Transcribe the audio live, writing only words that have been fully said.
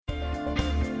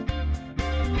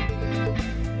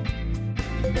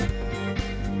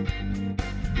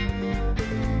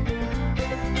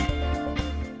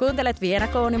Kuuntelet Viena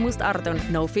Koon ja Must Artun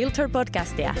No Filter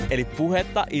podcastia. Eli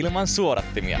puhetta ilman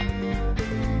suodattimia.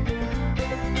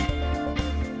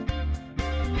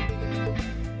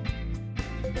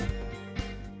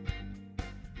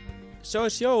 Se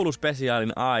olisi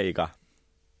jouluspesiaalin aika.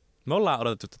 Me ollaan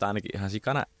odotettu tätä ainakin ihan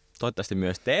sikana. Toivottavasti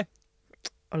myös te.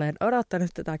 Olen odottanut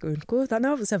tätä kuin kuuta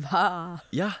nousevaa.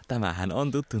 Ja tämähän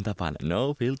on tuttuun tapaan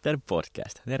No Filter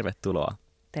podcast. Tervetuloa.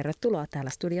 Tervetuloa täällä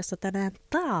studiossa tänään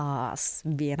taas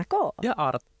Viena K. Ja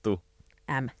Arttu.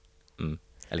 M.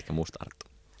 Eli Musta Arttu.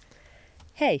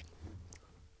 Hei.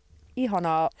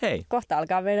 Ihanaa. Hei. Kohta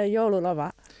alkaa meidän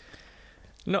joululoma.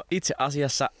 No itse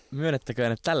asiassa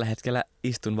myönnettäköön, että tällä hetkellä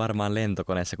istun varmaan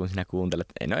lentokoneessa, kun sinä kuuntelet.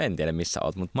 En tiedä missä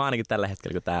oot, mutta mä ainakin tällä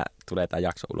hetkellä, kun tää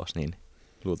jakso ulos, niin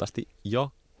luultavasti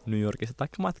jo New Yorkissa tai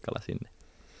matkalla sinne.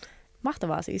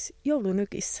 Mahtavaa siis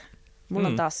joulunykissä. Mulla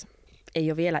on taas,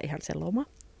 ei ole vielä ihan se loma.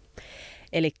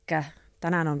 Elikkä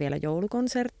tänään on vielä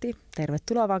joulukonsertti.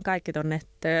 Tervetuloa vaan kaikki tonne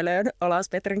Töölöön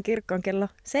Olaus-Petrin kirkkoon kello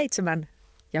 7.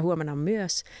 Ja huomenna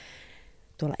myös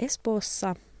tuolla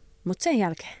Espoossa. Mutta sen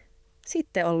jälkeen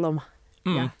sitten on loma.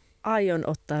 Ja aion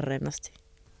ottaa rennosti.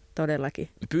 Todellakin.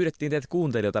 Me pyydettiin teitä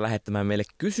kuuntelijoita lähettämään meille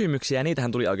kysymyksiä ja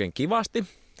niitähän tuli oikein kivasti.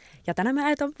 Ja tänään me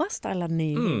aion vastailla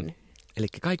niihin. Eli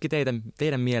kaikki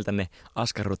teidän mieltänne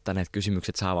askarruttaneet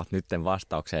kysymykset saavat nytten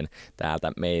vastaukseen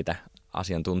täältä meitä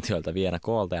asiantuntijoilta Viena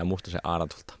Koolta ja Mustosen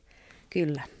Artulta.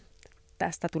 Kyllä.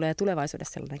 Tästä tulee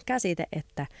tulevaisuudessa sellainen käsite,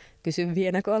 että kysy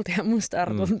Viena Koolta ja Musta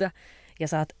Artulta ja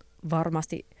saat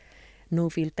varmasti no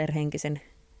filter henkisen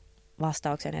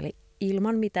vastauksen. Eli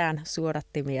ilman mitään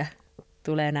suodattimia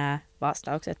tulee nämä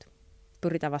vastaukset.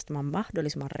 Pyritään vastaamaan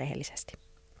mahdollisimman rehellisesti.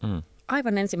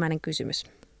 Aivan ensimmäinen kysymys.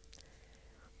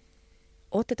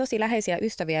 Olette tosi läheisiä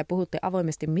ystäviä ja puhutte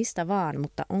avoimesti mistä vaan,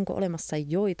 mutta onko olemassa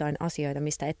joitain asioita,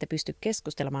 mistä ette pysty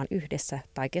keskustelemaan yhdessä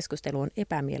tai keskustelu on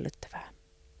epämiellyttävää?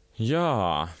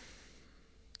 Jaa.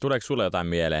 Tuleeko sulle jotain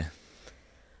mieleen?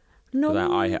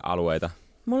 Jotain aihealueita?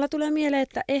 Mulla tulee mieleen,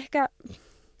 että ehkä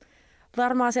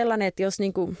varmaan sellainen, että jos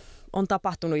niinku on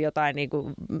tapahtunut jotain,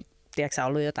 niinku, tiedätkö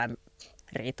ollut jotain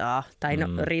riitaa, tai no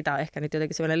riita on ehkä nyt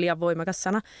jotenkin sellainen liian voimakas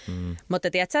sana,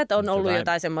 mutta tiedätkö, että on ollut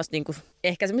jotain semmoista, niinku,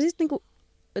 ehkä semmoisista niinku,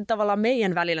 tavallaan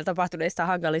meidän välillä tapahtuneista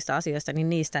hankalista asioista, niin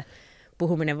niistä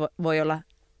puhuminen voi olla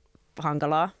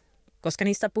hankalaa, koska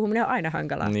niistä puhuminen on aina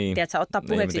hankalaa. Niin. Tiedätkö, ottaa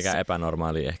puheeksi. Ei mitenkään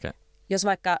epänormaalia ehkä. Jos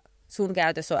vaikka sun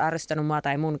käytös on ärsyttänyt mua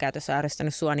tai mun käytös on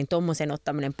ärsyttänyt sua, niin tommosen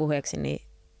ottaminen puheeksi, niin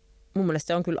mun mielestä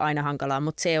se on kyllä aina hankalaa,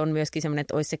 mutta se on myöskin semmoinen,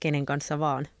 että olisi se kenen kanssa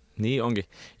vaan. Niin onkin.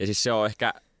 Ja siis se on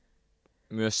ehkä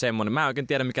myös semmoinen, mä en oikein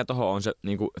tiedä mikä tohon on se,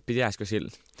 niin kuin, pitäisikö sillä.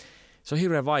 Se on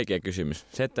hirveän vaikea kysymys.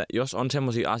 Se, että jos on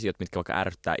semmoisia asioita, mitkä vaikka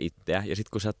ärsyttää itseä, ja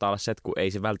sitten kun saattaa olla se, että kun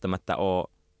ei se välttämättä ole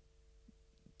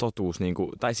totuus, niin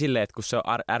kuin, tai silleen, että kun se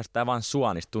ärsyttää vaan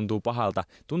sua, niin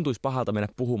tuntuisi pahalta mennä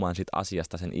puhumaan siitä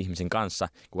asiasta sen ihmisen kanssa,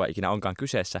 kun ikinä onkaan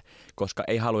kyseessä, koska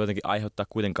ei halua jotenkin aiheuttaa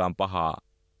kuitenkaan pahaa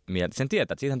mieltä. Sen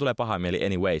tietää, että siitähän tulee pahaa mieli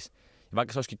anyways. Ja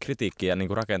vaikka se olisikin kritiikkiä, niin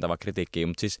kuin rakentava kritiikkiä,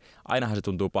 mutta siis ainahan se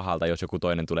tuntuu pahalta, jos joku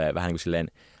toinen tulee vähän niin kuin silleen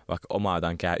vaikka omaa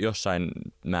jotain jossain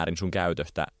määrin sun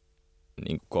käytöstä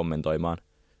niin kuin kommentoimaan.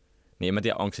 Niin en mä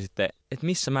tiedä, onko se sitten, että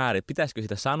missä määrin, pitäisikö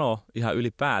sitä sanoa ihan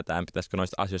ylipäätään, pitäisikö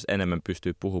noista asioista enemmän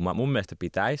pystyä puhumaan. Mun mielestä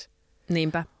pitäisi.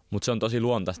 Niinpä. Mutta se on tosi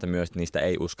luontaista myös, että niistä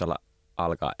ei uskalla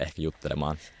alkaa ehkä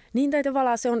juttelemaan. Niin tai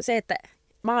tavallaan se on se, että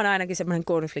mä oon ainakin semmoinen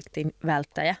konfliktin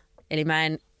välttäjä. Eli mä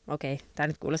en, tää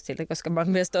nyt kuulosti siltä, koska mä oon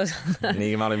myös toisaalta.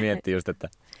 Niin, mä olin miettinyt just, että.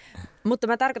 Mutta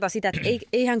mä tarkoitan sitä, että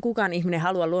eihän kukaan ihminen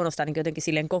halua luonnostaan niin jotenkin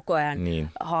silleen koko ajan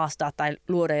haastaa tai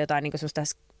luoda jotain niin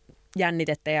semmoista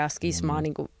jännitettä ja skismaa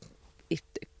niin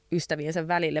ystäviensä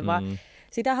välille, vaan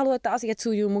sitä haluaa, että asiat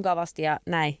sujuu mukavasti ja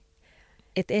näin.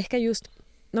 Että ehkä just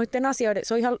noiden asioiden,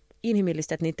 se on ihan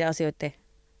inhimillistä, että niiden asioiden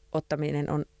ottaminen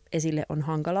esille on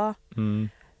hankalaa.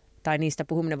 Tai niistä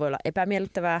puhuminen voi olla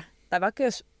epämiellyttävää. Tai vaikka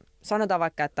jos sanotaan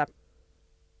vaikka, että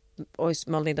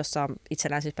me oltiin tuossa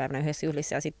itsenäisyyspäivänä yhdessä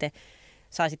juhlissa ja sitten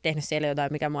sä olisit tehnyt siellä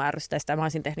jotain, mikä mua ärsyttäisi, tai mä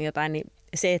olisin tehnyt jotain, niin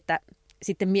se, että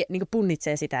sitten niin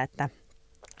punnitsee sitä, että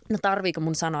no tarviiko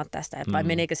mun sanoa tästä, vai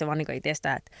meneekö se vaan niin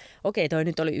itsestään, että okei, toi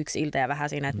nyt oli yksi ilta ja vähän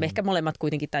siinä, että me ehkä molemmat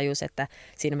kuitenkin tajus, että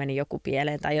siinä meni joku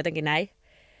pieleen tai jotenkin näin.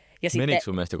 Ja menikö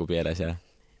sun mielestä joku pieleen siellä?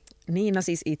 Niin, no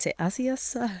siis itse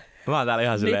asiassa. Mä oon täällä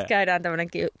ihan silleen. Nyt käydään tämmöinen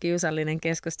kiusallinen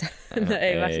keskustelu. No,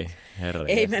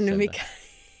 ei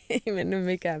mennyt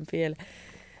mikään pieleen.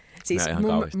 Siis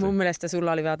mun mielestä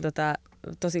sulla oli vaan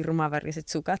tosi rumaväriset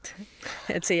sukat,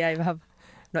 että se jäi vähän.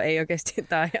 No ei oikeasti,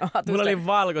 tää on ihan hatusta. Mulla oli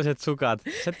valkoiset sukat.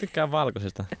 Sä et tykkää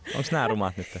valkoisesta. Onks nää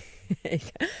rumat nyt? Eikä.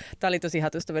 Tää oli tosi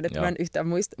hatusta vedetty. Mä en yhtään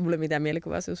muista, mulla ei mitään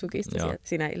mielikuvaa sun sukista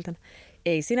sinä iltana.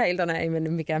 Ei, sinä iltana ei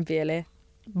mennyt mikään pieleen.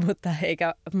 mutta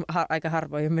eikä aika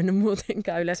harvoin ole mennyt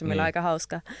muutenkaan. Yleensä meillä on aika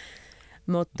hauskaa.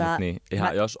 Mutta niin,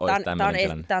 ihan jos olisi tämmöinen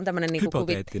tilanne. Tämä on tämmöinen niin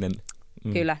hypoteettinen.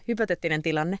 Kyllä, hypoteettinen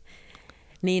tilanne.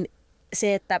 Niin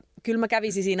se, että kyllä mä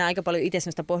kävisin siinä aika paljon itse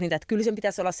sellaista pohdintaa, että kyllä sen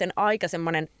pitäisi olla sen aika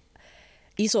semmoinen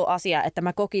iso asia, että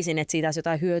mä kokisin, että siitä olisi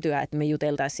jotain hyötyä, että me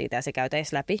juteltaisiin siitä ja se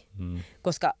käytäisiin läpi.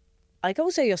 Koska aika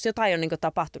usein, jos jotain on niin kuin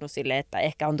tapahtunut silleen, että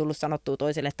ehkä on tullut sanottua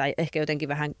toiselle tai ehkä jotenkin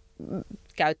vähän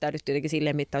käyttäydytty jotenkin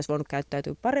silleen, mitä olisi voinut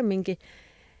käyttäytyä paremminkin,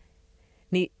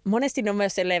 niin monesti ne on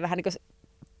myös silleen vähän niin kuin,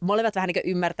 molemmat vähän niin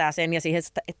kuin ymmärtää sen ja siihen,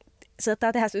 että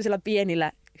saattaa tehdä sellaisilla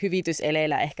pienillä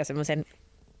hyvityseleillä ehkä semmoisen,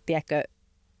 tiedätkö,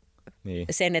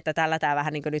 sen, että tällä tämä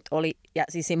vähän niin kuin nyt oli. Ja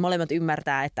siis siinä molemmat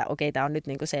ymmärtää, että okei, tämä on nyt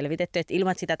niin kuin selvitetty, että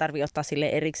ilman sitä tarvitsee ottaa sille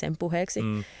erikseen puheeksi.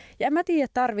 Ja en mä tiedä,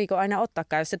 tarviiko aina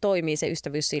ottaakaan, jos se toimii se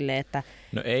ystävyys silleen, että...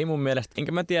 No ei mun mielestä.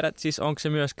 Enkä mä tiedä, siis onko se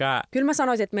myöskään... Kyllä mä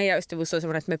sanoisin, että meidän ystävyys on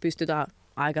semmoinen, että me pystytään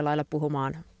aika lailla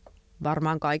puhumaan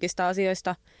varmaan kaikista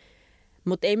asioista.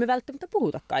 Mutta ei me välttämättä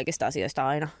puhuta kaikista asioista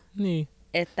aina. Niin.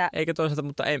 Että... Eikä toisaalta,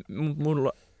 mutta ei,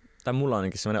 mulla on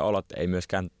ainakin semmoinen olo, että ei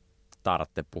myöskään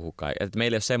tarvitse puhua kaikkea. Että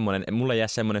meillä ei ole semmoinen, mulla jää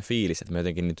semmoinen fiilis, että me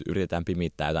jotenkin nyt yritetään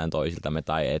pimittää jotain toisiltamme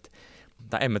tai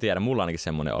en mä tiedä, mulla on ainakin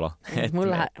semmoinen olo.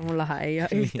 Mullahan ei ole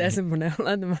yhtään semmoinen olo,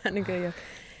 että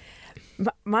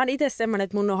mä oon itse semmoinen,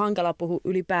 että mun on hankala puhua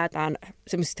ylipäätään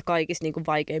semmoisista kaikista niin kuin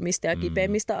vaikeimmista ja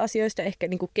kipeimmistä asioista ehkä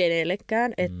niin kuin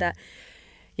kenellekään.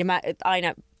 Ja mä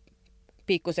aina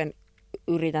pikkusen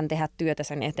yritän tehdä työtä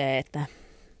sen eteen, että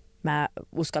mä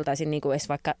uskaltaisin niin kuin edes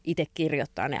vaikka itse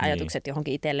kirjoittaa ne ajatukset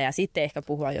johonkin itselle ja sitten ehkä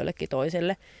puhua jollekin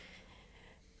toiselle.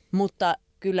 Mutta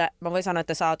kyllä mä voin sanoa,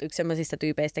 että sä oot yksi sellaisista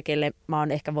tyypeistä, kelle mä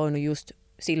oon ehkä voinut just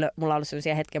silloin, mulla on ollut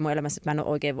sellaisia hetkiä mun elämässä, että mä en ole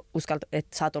oikein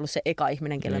että sä oot ollut se eka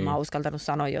ihminen, kelle mä oon uskaltanut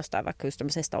sanoa jostain vaikka just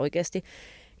tämmöisestä oikeasti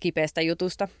kipeästä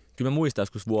jutusta. Kyllä mä muistan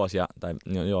joskus vuosia, tai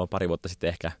pari vuotta sitten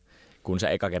ehkä, kun sä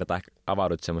eka kertaa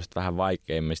avaudut semmoisista vähän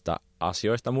vaikeimmista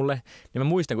asioista mulle, niin mä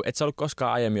muistan, kun et sä ollut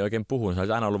koskaan aiemmin oikein puhunut. Sä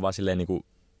olit aina ollut vaan silleen niin kuin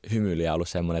hymyili ja ollut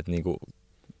semmoinen, että niin kuin,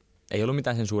 ei ollut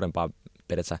mitään sen suurempaa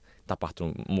periaatteessa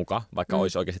tapahtunut mukaan, vaikka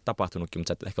olisi oikeasti tapahtunutkin, mutta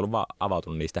sä et ehkä ollut vaan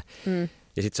avautunut niistä.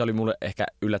 Ja sitten se oli mulle ehkä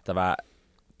yllättävää,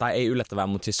 tai ei yllättävää,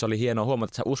 mutta siis se oli hienoa huomata,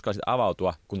 että sä uskallisit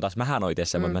avautua, kun taas mähän oon itse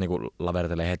semmoinen, että mä niinku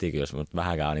lavertelen hetikin, jos mut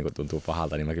vähänkään niinku tuntuu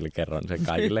pahalta, niin mä kyllä kerron sen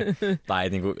kaikille. Tai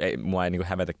niinku, mua ei niinku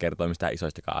hävetä kertoa mistään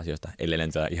isoistakaan asioista, ellei ne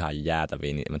ihan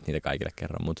jäätäviä, niin mä niitä kaikille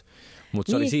kerron. Mut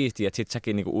se oli siistiä, että sit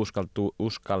säkin niinku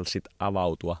uskalsit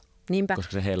avautua. Niinpä.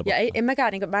 Koska se helpottaa. Ja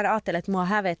mä en ajattele, että mua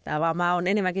hävettää, vaan mä oon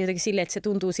enemmänkin jotenkin silleen, että se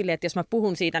tuntuu silleen, että jos mä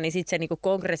puhun siitä, niin sit se niinku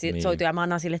konkretisoituu ja mä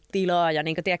annan sille tilaa ja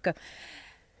niinku, tiedätkö,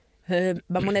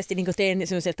 mä monesti niin teen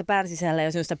semmoiselta pään sisällä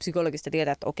ja semmoista psykologista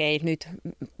tietää, että okei, nyt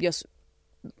jos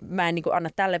mä en niin anna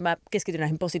tälle, mä keskityn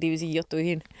näihin positiivisiin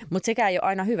juttuihin. Mutta sekään ei ole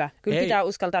aina hyvä. Kyllä pitää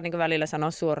uskaltaa niin välillä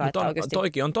sanoa suoraan. Että oikeasti...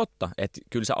 Toikin on totta, että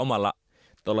kyllä sä omalla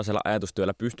tuollaisella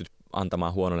ajatustyöllä pystyt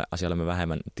antamaan huonolle asialle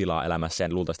vähemmän tilaa elämässä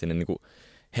ja luultavasti ne niin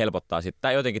helpottaa sitten.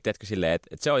 Tai jotenkin teetkö silleen, että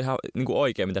se on ihan niin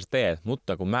oikein, mitä sä teet,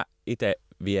 mutta kun mä itse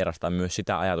vierastan myös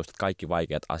sitä ajatusta, että kaikki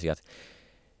vaikeat asiat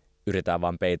yritetään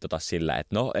vaan peittota sillä,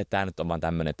 että no, että tämä nyt on vaan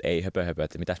tämmöinen, että ei höpö,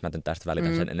 että mitäs mä tästä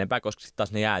välitän sen enempää, koska sitten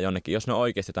taas ne jää jonnekin. Jos ne on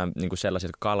oikeasti jotain niin sellaisia,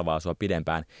 jotka kalvaa sua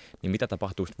pidempään, niin mitä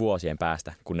tapahtuu vuosien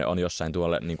päästä, kun ne on jossain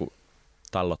tuolla niin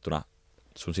tallottuna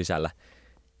sun sisällä?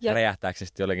 Ja räjähtääkö se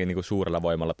sitten jollakin niin suurella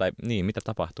voimalla tai niin, mitä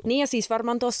tapahtuu? Niin ja siis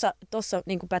varmaan tuossa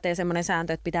niin pätee semmoinen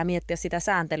sääntö, että pitää miettiä sitä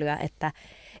sääntelyä, että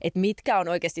mitkä on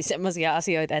oikeasti semmoisia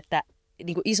asioita, että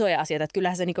niin isoja asioita, että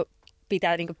kyllähän se niin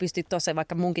pitää niin pystyä tuossa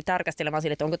vaikka munkin tarkastelemaan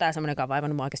sille, että onko tämä semmoinen, joka on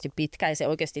vaivannut mua oikeasti pitkään ja se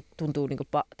oikeasti tuntuu, niin kuin,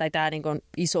 tai tämä niin on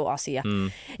iso asia.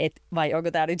 Vai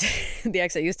onko tämä nyt,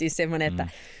 tiedätkö just semmoinen, että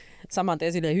saman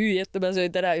tien silleen, hyi, että mä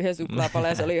söin tänään yhden suklaapalan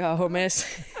ja se oli ihan homeessa.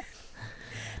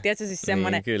 Tiedätkö siis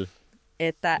semmoinen, niin,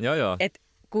 että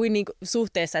kuin niinku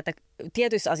suhteessa, että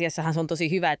tietyissä asiassahan se on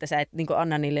tosi hyvä, että sä et niinku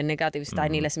anna niille negatiivista tai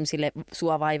niille semmoisille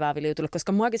sua vaivaaville jutuille,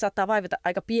 koska muakin saattaa vaivata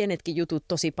aika pienetkin jutut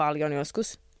tosi paljon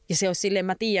joskus. Ja se olisi silleen,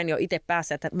 mä tiedän jo itse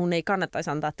päässä, että mun ei kannattaisi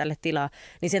antaa tälle tilaa,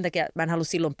 niin sen takia mä en halua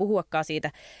silloin puhuakaan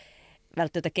siitä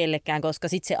välttämättä kellekään, koska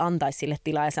sitten se antaisi sille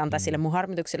tilaa ja se antaisi sille mun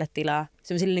harmitukselle tilaa,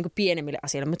 semmoisille niin kuin pienemmille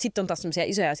asioille. Mutta sitten on taas semmoisia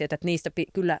isoja asioita, että niistä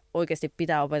kyllä oikeasti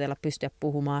pitää opetella pystyä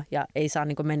puhumaan ja ei saa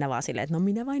niin kuin mennä vaan silleen, että no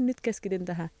minä vain nyt keskityn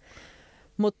tähän.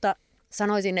 Mutta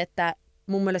sanoisin, että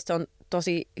mun mielestä se on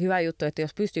tosi hyvä juttu, että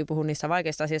jos pystyy puhumaan niistä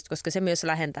vaikeista asioista, koska se myös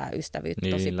lähentää ystävyyttä tosi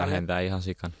paljon. Niin, lähentää ihan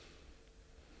sikana.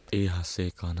 Ihan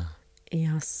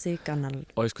sikana.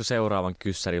 Olisiko seuraavan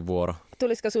kyssärin vuoro?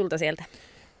 Tulisiko sulta sieltä?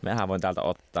 Mehän voin täältä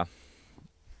ottaa.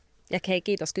 Ja hei,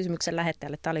 kiitos kysymyksen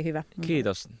lähettäjälle. Tämä oli hyvä.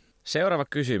 Kiitos. Seuraava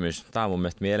kysymys. Tämä on mun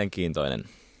mielestä mielenkiintoinen.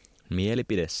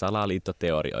 Mielipide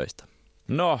salaliittoteorioista.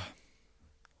 No,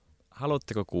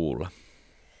 haluatteko kuulla?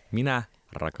 Minä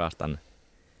rakastan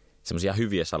semmoisia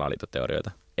hyviä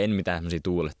salaliittoteorioita. En mitään semmoisia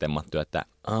tuulle temmattuja, että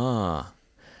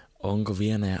onko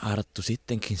Viena ja Arttu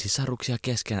sittenkin sisaruksia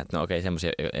keskenään? No okei,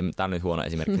 semmoisia, tää on nyt huono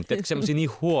esimerkki, mutta teetkö semmoisia niin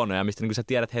huonoja, mistä niin sä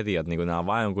tiedät heti, että niin nämä on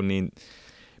vaan jonkun niin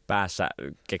päässä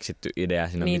keksitty idea,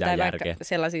 siinä on mitään järkeä. Vaikka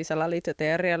sellaisia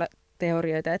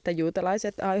salaliittoteorioita, että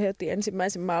juutalaiset aiheutti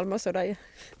ensimmäisen maailmansodan,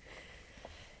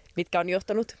 mitkä on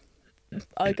johtanut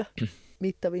aika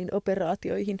mittaviin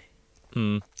operaatioihin.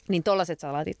 Niin tollaiset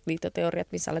salaliittoteoriat,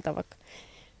 missä aletaan vaikka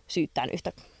syyttää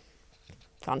yhtä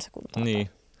kansakuntaa. Niin.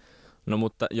 No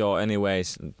mutta joo,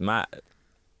 anyways, mä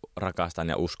rakastan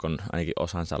ja uskon ainakin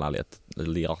osan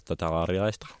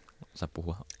salaliittoteorioista. Saa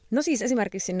puhua. No siis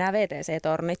esimerkiksi nämä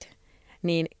VTC-tornit,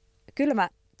 niin kyllä mä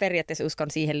periaatteessa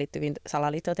uskon siihen liittyviin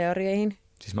salaliittoteorioihin.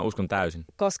 Siis mä uskon täysin.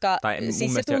 Koska tai mun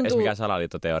siis mielestä se tuntuu, ei ole edes mikään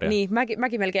salaliittoteoria. Niin,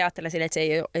 mäkin melkein ajattelen sille, että se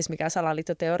ei ole edes mikään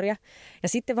salaliittoteoria. Ja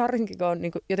sitten varsinkin, kun on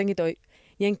niin kuin jotenkin toi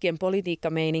jenkkien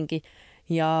politiikkameininki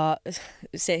ja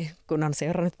se, kun on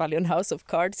seurannut paljon House of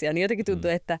Cardsia, niin jotenkin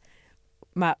tuntuu, että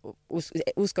mä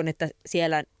uskon, että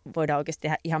siellä voidaan oikeasti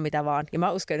tehdä ihan mitä vaan. Ja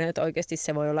mä uskon, että oikeasti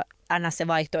se voi olla se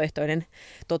vaihtoehtoinen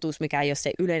totuus, mikä ei ole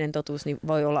se yleinen totuus, niin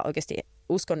voi olla oikeasti,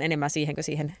 uskon enemmän siihen kuin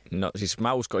siihen. No siis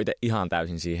mä uskon itse ihan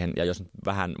täysin siihen. Ja jos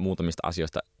vähän muutamista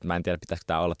asioista, mä en tiedä pitäisikö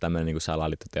tämä olla tämmöinen niin kuin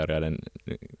salaliittoteorioiden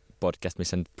podcast,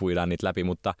 missä nyt puidaan niitä läpi,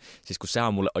 mutta siis kun se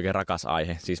on mulle oikein rakas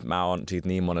aihe. Siis mä oon siitä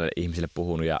niin monelle ihmiselle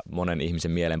puhunut ja monen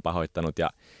ihmisen mielen pahoittanut ja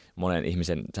monen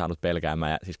ihmisen saanut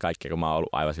pelkäämään ja siis kaikkea, kun mä oon ollut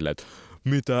aivan silleen, että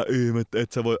mitä ihmettä,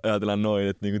 et sä voi ajatella noin,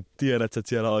 että niinku tiedät, että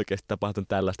siellä on oikeasti tapahtunut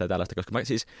tällaista ja tällaista, koska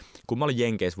kun mä olin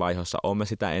Jenkeis-vaiheessa, oon mä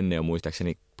sitä ennen jo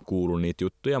muistaakseni kuullut niitä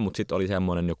juttuja, mutta sitten oli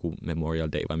semmoinen joku Memorial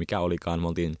Day vai mikä olikaan, me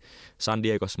oltiin San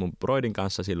Diegossa mun broidin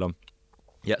kanssa silloin,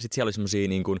 ja sitten siellä oli semmosia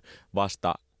niin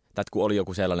tai kun oli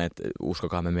joku sellainen, että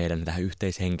uskokaamme meidän tähän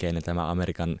yhteishenkeen, että tämä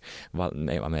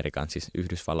siis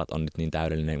Yhdysvallat on nyt niin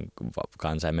täydellinen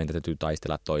kansa ja meidän täytyy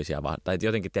taistella toisia. Tai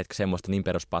jotenkin, tiedätkö, semmoista niin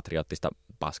peruspatriottista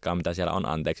paskaa, mitä siellä on,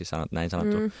 anteeksi näin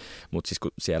sanottu. Mutta siis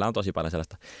kun siellä on tosi paljon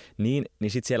sellaista. Niin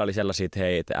sitten siellä oli sellaisia, että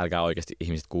hei, että älkää oikeasti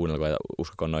ihmiset kuunnelko ja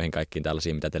uskoko noihin kaikkiin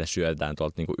tällaisiin, mitä teille syötetään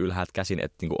tuolta niinku ylhäältä käsin,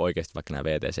 että niinku oikeasti vaikka nämä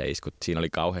VTC-iskut. Siinä oli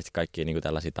kauheasti kaikkia niinku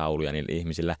tällaisia tauluja niillä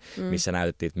ihmisillä, missä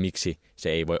näytettiin, että miksi se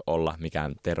ei voi olla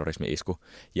mikään terrorismi-isku.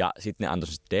 Ja sitten ne antoi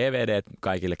DVD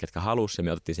kaikille, ketkä halusi, ja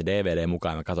me otettiin se DVD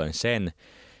mukaan, ja mä katsoin sen,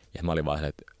 ja mä olin vaan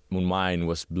että mun mind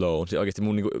was blown. Se oikeasti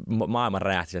mun niinku, maailma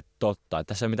räjähti, että totta, että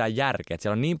tässä ei ole mitään järkeä. Että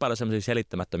siellä on niin paljon sellaisia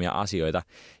selittämättömiä asioita,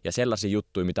 ja sellaisia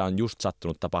juttuja, mitä on just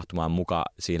sattunut tapahtumaan mukaan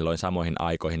silloin samoihin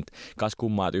aikoihin. Kas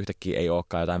kummaa, että yhtäkkiä ei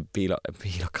olekaan jotain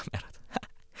piilokamerat.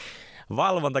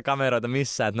 Valvontakameroita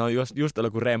missään, että ne on just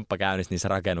ollut kuin remppa käynnissä niissä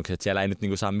rakennuksissa, että siellä ei nyt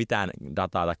niinku saa mitään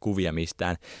dataa tai kuvia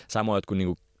mistään. Samoin kuin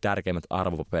niinku tärkeimmät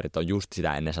arvopaperit on just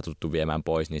sitä ennen satuttu viemään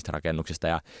pois niistä rakennuksista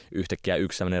ja yhtäkkiä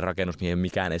yksi sellainen rakennus, mihin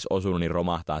mikään ei edes osunut, niin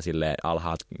romahtaa silleen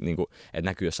alhaalta, niinku, että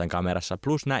näkyy jossain kamerassa.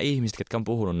 Plus nämä ihmiset, jotka on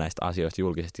puhunut näistä asioista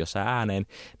julkisesti jossain ääneen,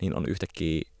 niin on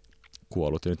yhtäkkiä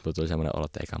kuollut. Ja nyt tuli semmoinen olo,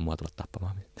 että eikä mua tulla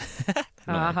tappamaan.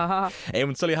 Ei,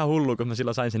 mutta se oli ihan hullu, kun mä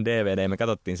silloin sain sen DVD ja me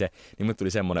katsottiin se, niin mut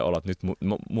tuli semmoinen olo, että nyt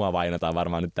mua vainotaan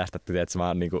varmaan nyt tästä, että mä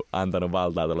oon niinku antanut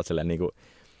valtaa tuolla silleen niinku,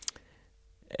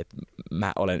 että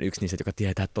mä olen yksi niistä, joka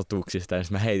tietää totuuksista, ja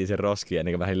mä heitin sen roskiin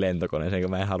ennen kuin mä lähdin lentokoneeseen,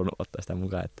 kun mä en halunnut ottaa sitä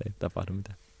mukaan, ettei tapahdu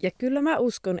mitään. Ja kyllä mä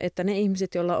uskon, että ne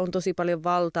ihmiset, joilla on tosi paljon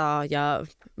valtaa ja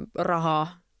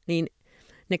rahaa, niin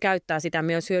ne käyttää sitä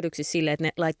myös hyödyksi sille, että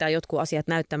ne laittaa jotkut asiat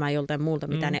näyttämään joltain muulta,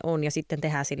 mitä ne on, ja sitten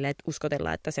tehdään silleen, että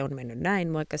uskotellaan, että se on mennyt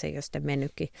näin, vaikka se ei ole sitten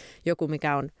mennytkin joku,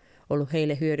 mikä on ollut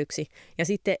heille hyödyksi. Ja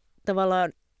sitten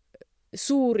tavallaan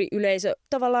suuri yleisö,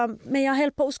 tavallaan meidän on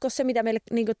helppo uskoa se, mitä meille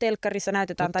niin telkkarissa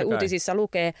näytetään totta tai kai uutisissa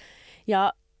lukee.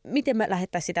 Ja miten me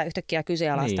lähdettäisiin sitä yhtäkkiä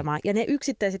kyseenalaistamaan. Niin. Ja ne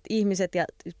yksittäiset ihmiset ja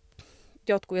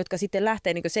jotkut, jotka sitten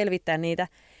lähtee niin selvittämään niitä,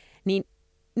 niin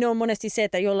ne on monesti se,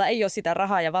 että jolla ei ole sitä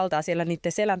rahaa ja valtaa siellä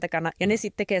niiden selän takana. Ja ne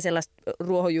sitten tekee sellaista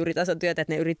ruohonjuuritason työtä,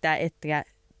 että ne yrittää etsiä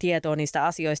tietoa niistä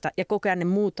asioista. Ja koko ajan ne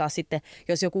muuttaa sitten,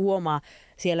 jos joku huomaa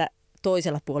siellä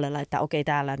toisella puolella, että okei,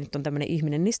 täällä nyt on tämmöinen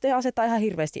ihminen, niin sitten asettaa ihan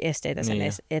hirveästi esteitä sen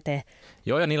eteen.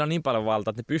 Joo, ja niillä on niin paljon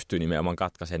valtaa, että ne pystyy nimenomaan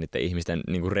katkaisemaan niiden ihmisten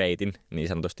niin kuin reitin, niin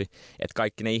sanotusti. Että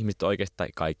kaikki ne ihmiset oikeasti, tai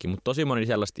kaikki, mutta tosi moni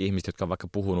sellaiset ihmiset, jotka on vaikka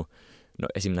puhunut, no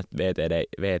esimerkiksi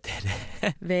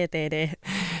VTD,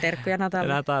 terkkuja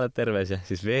Natalle. Natalle terveisiä.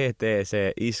 Siis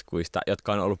VTC-iskuista,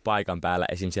 jotka on ollut paikan päällä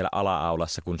esim. Siellä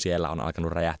ala-aulassa, kun siellä on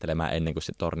alkanut räjähtelemään ennen kuin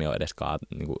se torni on edes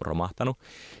niin kuin romahtanut,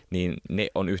 niin ne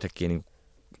on yhtäkkiä niin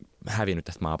hävinnyt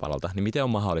tästä maapallolta, niin miten on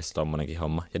mahdollista tommonenkin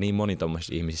homma? Ja niin moni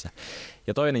tommosista ihmisistä.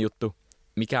 Ja toinen juttu,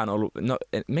 mikä on ollut, no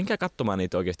menkää katsomaan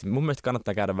niitä oikeasti. Mun mielestä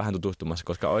kannattaa käydä vähän tutustumassa,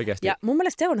 koska oikeasti. Ja mun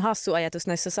mielestä se on hassu ajatus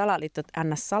näissä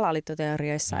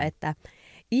salaliittoteorioissa, että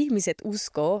ihmiset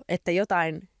uskoo, että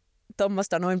jotain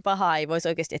tuommoista noin pahaa ei voisi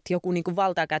oikeasti, että joku niin kuin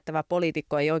valtaa käyttävä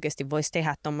poliitikko ei oikeasti voisi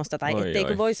tehdä tuommoista. Tai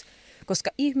etteikö voisi,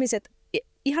 koska ihmiset,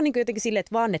 ihan niin kuin jotenkin silleen,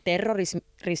 että vaan ne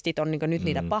terroristit on niin kuin nyt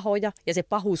niitä pahoja ja se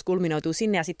pahuus kulminoituu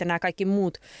sinne ja sitten nämä kaikki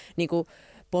muut niin kuin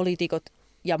poliitikot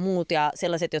ja muut ja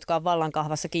sellaiset, jotka on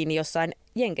vallankahvassa kiinni jossain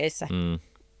Jenkeissä.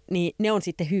 Niin ne on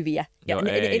sitten hyviä. Ja Joo,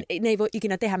 ne ei voi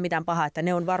ikinä tehdä mitään pahaa, että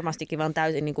ne on varmastikin vaan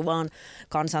täysin niin kuin vaan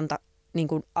kansanta niin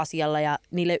kuin asialla ja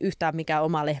niille yhtään mikään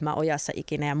oma lehmä ojassa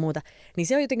ikinä ja muuta. Niin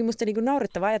se on jotenkin musta niin kuin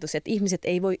naurettava ajatus, että ihmiset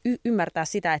ei voi ymmärtää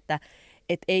sitä, että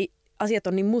ei, asiat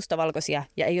on niin mustavalkoisia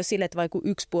ja ei ole sille, että vaikka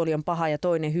yksi puoli on paha ja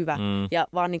toinen hyvä, ja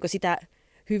vaan niin kuin sitä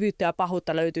hyvyyttä ja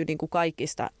pahuutta löytyy niin kuin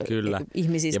kaikista Kyllä.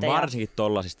 ihmisistä. Ja varsinkin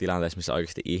tollaisissa tilanteissa, missä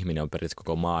oikeasti ihminen on periaatteessa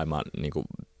koko maailman niin kuin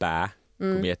pää.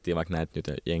 Kun miettii vaikka näitä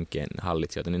nyt Jenkkien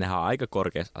hallitsijoita, niin nehän on aika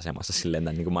korkeassa asemassa silleen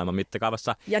niin kuin maailman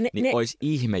mittakaavassa. Niin olisi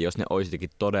ihme, jos ne olisi jotenkin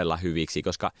todella hyviksi,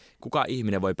 koska kuka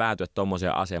ihminen voi päätyä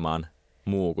tommoseen asemaan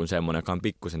muu kuin semmoinen, joka on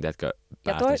pikkusen, tiedätkö,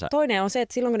 päästänsä. Ja toinen on se,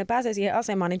 että silloin kun ne pääsee siihen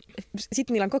asemaan, niin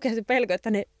sitten niillä on kokea se pelko,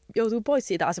 että ne joutuu pois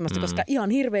siitä asemasta, koska ihan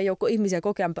hirveä joukko ihmisiä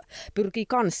kokean pyrkii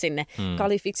kans sinne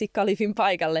kalifin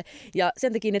paikalle. Ja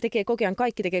sen takia ne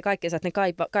kaikki tekee kaikkensa, että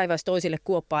ne kaivaisi toisille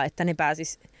kuoppaa, että ne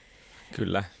pääsis.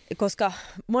 Kyllä. Koska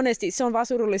monesti, se on vaan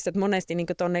surullista, että monesti niin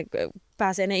tonne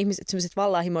pääsee ne ihmiset, sellaiset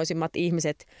vallanhimoisimmat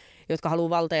ihmiset, jotka haluaa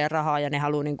valtaa ja rahaa ja ne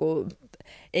haluaa, niin kuin,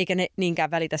 eikä ne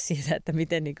niinkään välitä siitä, että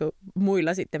miten niin kuin,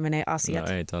 muilla sitten menee asiat.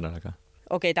 No ei todellakaan.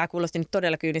 Okei, tämä kuulosti nyt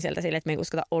todella kyyniseltä sille, että me ei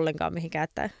uskota ollenkaan mihinkään,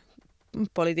 että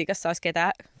politiikassa olisi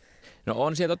ketään. No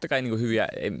on siellä totta kai niin kuin hyviä,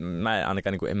 mä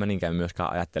ainakaan en mä niinkään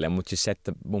myöskään ajattele, mutta siis se,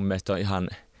 että mun mielestä on ihan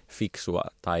fiksua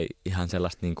tai ihan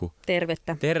sellaista niin kuin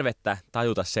tervettä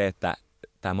tajuta se, että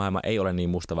tämä maailma ei ole niin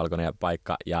mustavalkoinen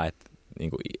paikka ja että niin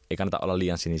kuin, ei kannata olla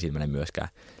liian sinisilmäinen myöskään.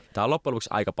 Tämä on loppujen lopuksi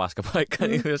aika paska paikka,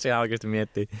 niin jos ihan oikeasti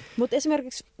miettii. Mutta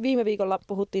esimerkiksi viime viikolla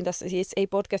puhuttiin tässä, siis ei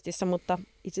podcastissa, mutta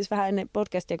itse asiassa vähän ennen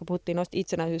podcastia, kun puhuttiin noista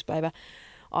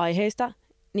itsenäisyyspäiväaiheista,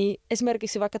 niin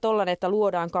esimerkiksi vaikka tollainen, että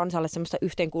luodaan kansalle semmoista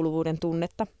yhteenkuuluvuuden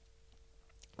tunnetta,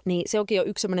 niin se onkin jo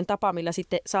yksi sellainen tapa, millä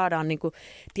sitten saadaan niin kuin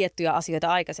tiettyjä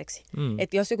asioita aikaiseksi.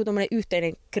 Että jos joku tämmöinen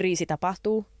yhteinen kriisi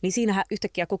tapahtuu, niin siinähän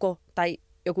yhtäkkiä tai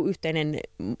joku yhteinen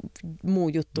muu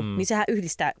juttu, niin sehän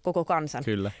yhdistää koko kansan.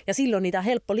 Kyllä. Ja silloin niitä on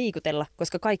helppo liikutella,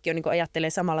 koska kaikki on, niin kuin ajattelee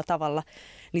samalla tavalla.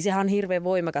 Niin sehän on hirveän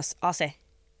voimakas ase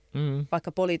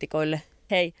vaikka poliitikoille.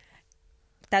 Hei,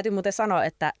 täytyy muuten sanoa,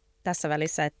 että tässä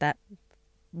välissä, että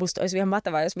musta olisi ihan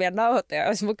mahtavaa, jos meidän nauhoittaja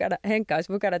olisi mukana, Henkka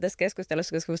olisi mukana tässä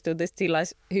keskustelussa, koska musta tuntuu, että sillä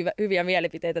olisi hyviä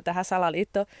mielipiteitä tähän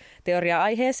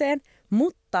salaliittoteoria-aiheeseen.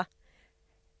 Mutta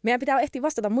meidän pitää ehtiä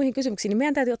vastata muihin kysymyksiin, niin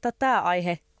meidän täytyy ottaa tämä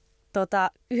aihe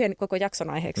yhden koko jakson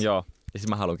aiheeksi. Joo, ja siis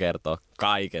mä haluan kertoa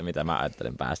kaiken, mitä mä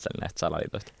ajattelen päässäni näistä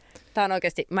salaliitoista. Tämä on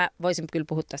oikeasti, mä voisin kyllä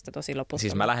puhua tästä tosi lopussa.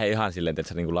 Siis mä lähden ihan silleen,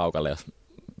 että niin kuin laukalle, jos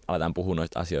aletaan puhua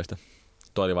noista asioista.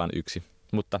 Tuo oli vaan yksi.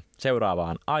 Mutta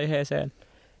seuraavaan aiheeseen.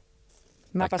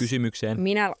 Kysymykseen.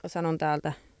 Minä sanon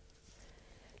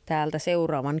täältä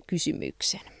seuraavan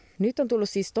kysymyksen. Nyt on tullut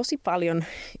siis tosi paljon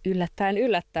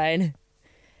yllättäen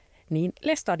niin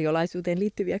lestadiolaisuuteen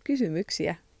liittyviä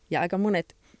kysymyksiä. Ja aika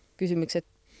monet kysymykset,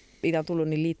 mitä on tullut,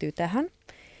 niin liittyy tähän.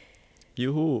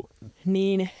 Juhu.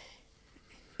 Niin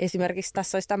esimerkiksi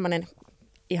tässä olisi tämmöinen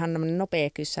ihan nopea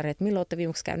kyssäri, että milloin olette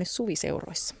viimeksi käynyt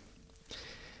suviseuroissa?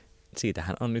 Siitä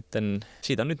on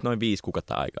nyt noin 5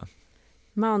 kuukautta aikaa.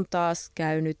 Mä oon taas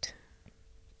käynyt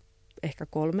ehkä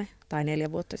 3 tai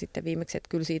 4 vuotta sitten viimeksi, että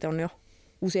kyllä siitä on jo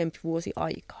useampi vuosi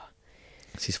aikaa.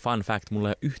 Siis fun fact, mulla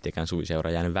ei ole yhtäkään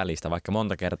suviseura jäänyt välistä, vaikka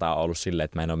monta kertaa on ollut silleen,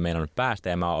 että mä en ole meinannut päästä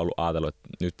ja mä oon ollut ajatellut, että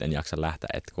nyt en jaksa lähteä,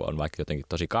 että kun on vaikka jotenkin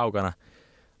tosi kaukana.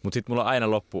 Mutta sitten mulla on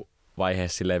aina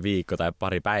loppuvaiheessa silleen viikko tai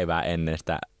pari päivää ennen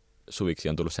sitä suviksi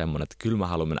on tullut semmoinen, että kyllä mä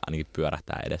haluan mennä ainakin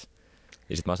pyörähtää edes.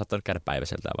 Ja sitten mä oon saattanut käydä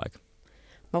päiväseltään vaikka.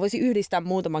 Mä voisin yhdistää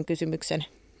muutaman kysymyksen,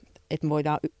 että me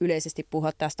voidaan yleisesti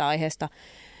puhua tästä aiheesta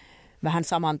vähän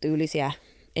samantyylisiä,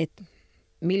 että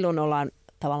milloin ollaan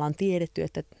tavallaan tiedetty,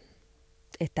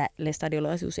 että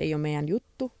lestadiolaisuus ei ole meidän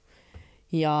juttu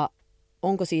ja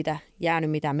onko siitä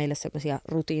jäänyt mitään meille sellaisia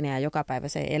rutiineja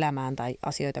jokapäiväiseen elämään tai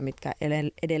asioita, mitkä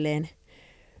edelleen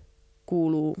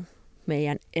kuuluu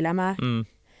meidän elämään.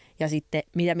 Ja sitten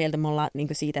mitä mieltä me ollaan niin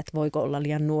siitä, että voiko olla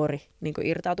liian nuori niin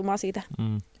irtautumaan siitä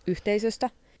yhteisöstä.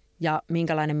 Ja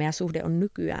minkälainen meidän suhde on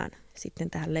nykyään sitten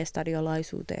tähän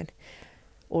lestadiolaisuuteen.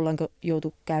 Ollaanko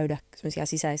joutu käydä sellaisia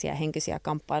sisäisiä henkisiä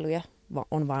kamppailuja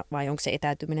vai onko se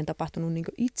etäytyminen tapahtunut niin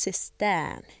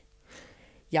itsestään?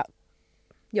 Ja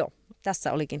joo,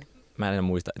 tässä olikin. Mä en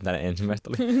muista, että ensimmäistä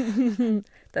oli.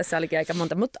 Tässä olikin aika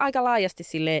monta, mutta aika laajasti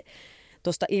silleen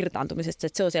tuosta irtaantumisesta,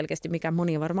 että se on selkeästi mikä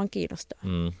monia varmaan kiinnostaa.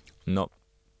 No,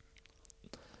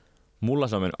 mulla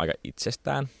se on mennyt aika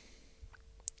itsestään.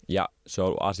 Ja se on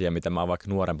ollut asia, mitä mä oon vaikka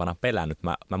nuorempana pelännyt.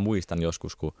 Mä muistan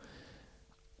joskus, kun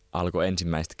alkoi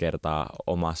ensimmäistä kertaa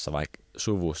omassa vaikka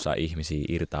suvussa ihmisiä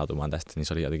irtautumaan tästä, niin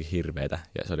se oli jotenkin hirveetä.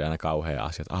 Ja se oli aina kauhea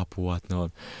asia, että apua, että no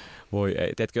voi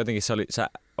ei. Tiedätkö, jotenkin sä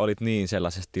olit niin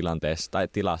sellaisessa tilanteessa tai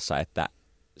tilassa, että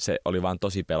se oli vaan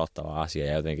tosi pelottava asia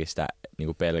ja jotenkin sitä niin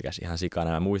kuin pelkäsi ihan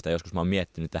sikana. Mä muistan joskus, mä oon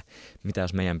miettinyt, että mitä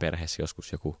jos meidän perheessä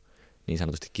joskus joku niin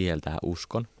sanotusti kieltää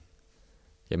uskon.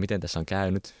 Ja miten tässä on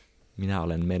käynyt. Minä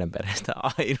olen meidän perheestä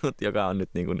ainut, joka on nyt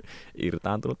niin kuin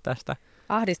irtaantunut tästä.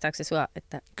 Ahdistaako se sua?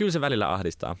 Että... Kyllä se välillä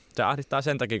ahdistaa. Se ahdistaa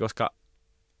sen takia, koska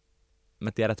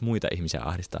mä tiedän, että muita ihmisiä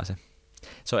ahdistaa se.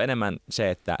 Se on enemmän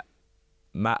se, että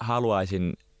mä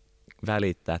haluaisin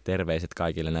välittää terveiset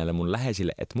kaikille näille mun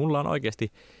läheisille, että mulla on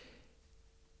oikeasti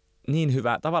niin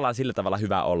hyvä, tavallaan sillä tavalla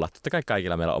hyvä olla. Totta kai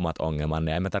kaikilla meillä on omat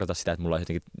ongelmanne ja en mä tarkoita sitä, että mulla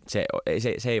olisi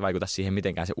jotenkin, se ei vaikuta siihen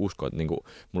mitenkään se usko, että niinku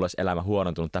mulla olisi elämä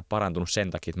huonontunut tai parantunut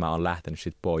sen takia, että mä oon lähtenyt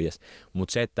siitä pois.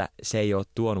 Mutta se, että se ei ole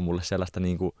tuonut mulle sellaista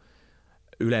niinku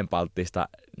ylenpalttista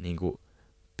niinku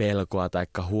pelkoa tai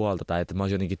huolta tai että mä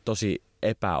olisin jotenkin tosi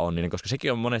epäonninen, koska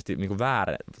sekin on monesti niinku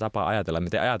väärä tapa ajatella,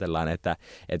 miten ajatellaan, että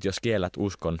jos kiellät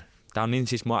uskon. Tämä on niin,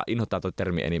 siis mua inhottaa tuo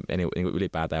termi niin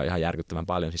ylipäätään ihan järkyttävän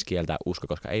paljon siis kieltää usko,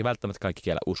 koska ei välttämättä kaikki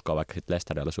kiellä uskoa, vaikka sitten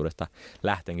lestadiolaisuudesta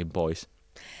lähtenkin pois.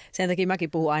 Sen takia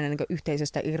mäkin puhun aina niin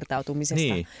yhteisöstä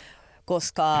irtautumisesta, niin.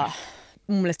 Koska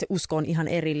mun mielestä usko on ihan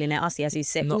erillinen asia.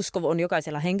 Siis se usko on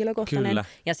jokaisella henkilökohtainen. Kyllä.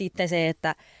 Ja sitten se,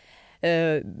 että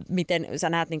miten sä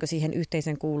näet niin siihen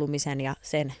yhteisön kuulumisen ja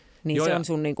sen. Niin joo, se on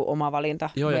sun niinku oma valinta.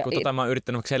 Joo, ja kun mä oon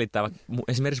yrittänyt selittää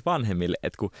esimerkiksi vanhemmille,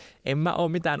 että kun en mä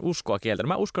ole mitään uskoa kieltänyt.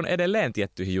 Mä uskon edelleen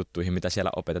tiettyihin juttuihin, mitä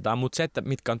siellä opetetaan, mutta se, että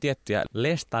mitkä on tiettyjä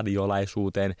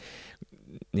lestadiolaisuuteen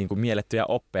niin kuin miellettyjä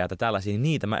oppeja tai tällaisia, niin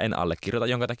niitä mä en allekirjoita,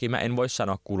 jonka takia mä en voi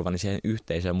sanoa kuuluvani siihen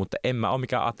yhteisöön, mutta en mä ole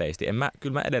mikään ateisti.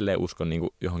 Kyllä mä edelleen uskon niin kuin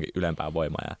johonkin ylempään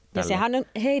voimaan. Ja sehän on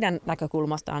heidän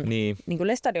näkökulmastaan, niin kuin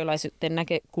lestadiolaisuuden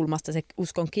näkökulmasta se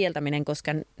uskon kieltäminen,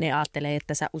 koska ne ajattelee,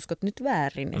 että sä uskot nyt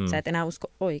väärin, että sä et enää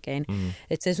usko oikein.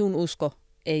 Että se sun usko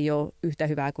ei ole yhtä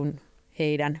hyvää kuin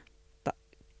heidän,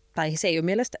 tai se ei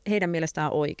ole heidän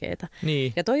mielestään oikeeta.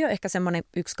 Niin. Ja toi on ehkä semmoinen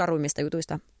yksi karuimmista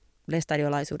jutuista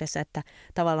lestadiolaisuudessa, että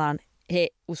tavallaan he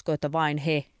uskoo, että vain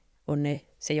he on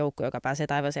se joukko, joka pääsee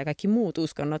taivaaseen ja kaikki muut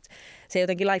uskonnot. Se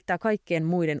jotenkin laittaa kaikkien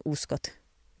muiden uskot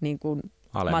niin kuin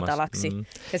matalaksi.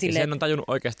 Ja sen on tajunnut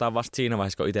oikeastaan vasta siinä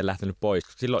vaiheessa, kun itse lähtenyt pois.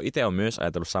 Silloin itse on myös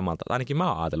ajatellut samalta. Ainakin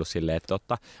mä oon ajatellut silleen, että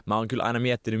totta. Mä oon kyllä aina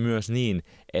miettinyt myös niin,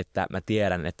 että mä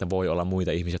tiedän, että voi olla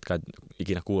muita ihmisiä, jotka ei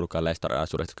ikinä kuulukaan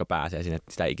lestadiolaisuudesta, jotka pääsee sinne.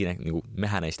 Sitä ikinä, niin kuin,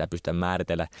 mehän ei sitä pystytä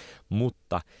määritellä,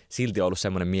 mutta silti on ollut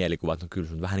semmoinen mielikuva, että no kyllä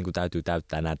sun vähän niin kuin täytyy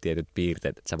täyttää nämä tietyt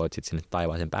piirteet, että sä voit sitten sinne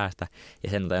taivaaseen päästä. Ja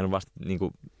sen on tajunnut vasta niin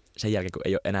kuin, sen jälkeen, kun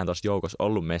ei ole enää tuossa joukossa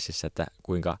ollut messissä, että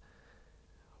kuinka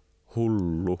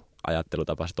hullu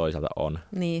ajattelutapa se toisaalta on.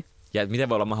 Niin. Ja miten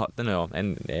voi olla mahdollista? No joo,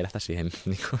 ei lähteä siihen.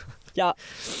 Ja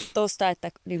tosta, että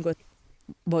niin kuin,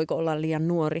 voiko olla liian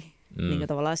nuori, niin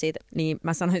tavallaan siitä, niin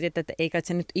mä sanoisin, että ei kai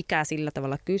se nyt ikää sillä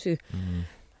tavalla kysy,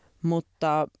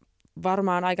 mutta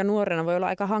varmaan aika nuorena voi olla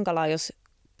aika hankalaa, jos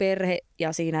perhe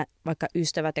ja siinä vaikka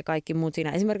ystävät ja kaikki muut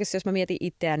siinä. Esimerkiksi jos mä mietin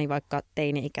itseäni vaikka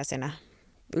teini-ikäisenä,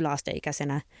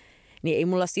 yläasteikäisenä, niin ei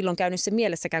mulla silloin käynyt se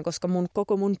mielessäkään, koska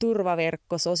koko mun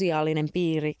turvaverkko, sosiaalinen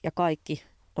piiri ja kaikki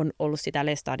on ollut sitä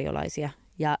lestadiolaisia.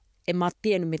 Ja en mä ole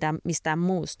tiennyt mistään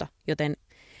muusta, joten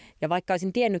ja vaikka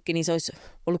olisin tiennytkin, niin se olisi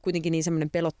ollut kuitenkin niin semmoinen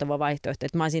pelottava vaihtoehto,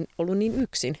 että mä olisin ollut niin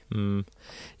yksin.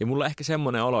 Ja mulla on ehkä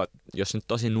semmoinen olo, että jos nyt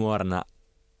tosi nuorena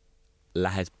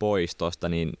lähdet pois tosta,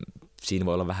 niin siinä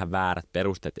voi olla vähän väärät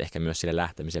perusteet ehkä myös sille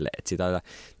lähtemiselle. Että sitä,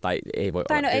 tai ei voi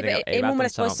tai olla. No, ei mun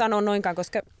mielestä voi sanoa noinkaan,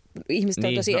 koska ihmiset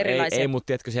on tosi erilaisia. Ei, mutta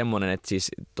tiedätkö semmoinen, että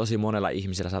siis tosi monella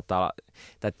ihmisellä saattaa olla,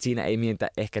 tai siinä ei mietitä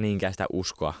ehkä niinkään sitä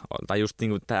uskoa. Tai just niin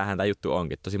kuin tämähän tämä juttu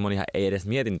onkin. Tosi monihan ei edes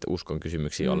mieti niitä uskon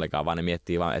kysymyksiä ollenkaan, vaan ne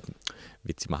miettii vaan, että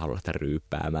vitsi mä haluan lähteä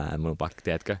ryyppäämään. Mun on pakko,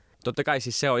 tiedätkö? Totta kai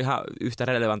siis se on ihan yhtä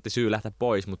relevantti syy lähteä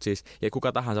pois, mutta siis ja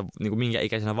kuka tahansa niin kuin minkä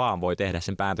ikäisenä vaan voi tehdä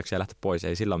sen päätöksen ja lähteä pois.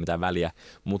 Ei sillä ole mitään väliä,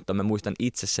 mutta mä muistan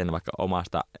itse sen vaikka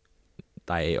omasta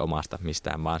tai ei omasta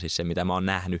mistään, vaan siis se, mitä mä oon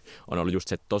nähnyt, on ollut just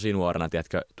se tosi nuorena,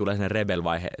 tiedätkö, tulee sellainen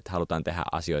rebel-vaihe, että halutaan tehdä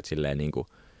asioita silleen niin kuin.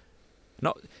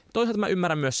 No, toisaalta mä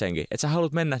ymmärrän myös senkin, että sä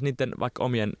haluat mennä niiden vaikka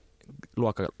omien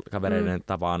luokkakavereiden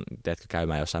tapaan, tiedätkö,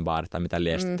 käymään jossain baarissa tai mitä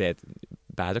liian teet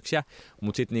päätöksiä,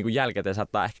 mutta sitten niin jälkeen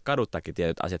saattaa ehkä kaduttaakin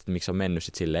tietyt asiat, että miksi on mennyt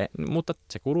sitten silleen, mutta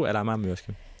se kuuluu elämään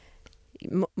myöskin.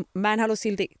 Mä en halua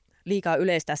silti liikaa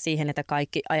yleistää siihen, että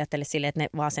kaikki ajattelee silleen, että ne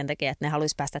vaan sen takia, että ne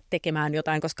haluaisi päästä tekemään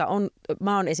jotain, koska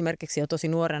mä oon esimerkiksi jo tosi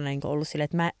nuorena niin ollut silleen,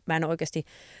 että mä en oikeasti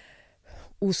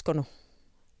uskonut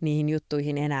niihin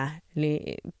juttuihin enää. Eli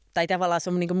tai tavallaan se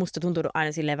on niin musta tuntunut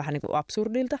aina silleen vähän niin kuin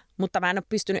absurdilta, mutta mä en ole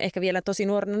pystynyt ehkä vielä tosi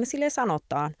nuorena silleen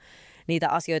sanottaan niitä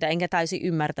asioita, enkä täysin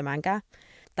ymmärtämäänkään.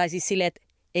 Tai siis silleen, että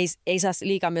ei saa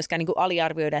liikaa myöskään niin kuin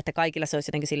aliarvioida, että kaikilla se olisi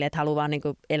jotenkin silleen, että haluaa vaan niin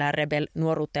kuin elää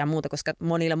rebel-nuoruutta ja muuta, koska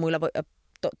monilla muilla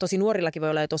tosi nuorillakin voi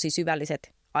olla jo tosi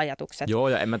syvälliset ajatukset. Joo,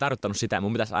 ja en mä tarkoittanut sitä.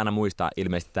 Mun pitäisi aina muistaa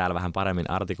ilmeisesti täällä vähän paremmin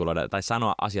artikuloida tai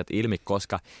sanoa asiat ilmi,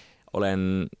 koska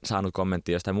olen saanut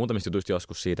kommenttia jostain muutamista jutuista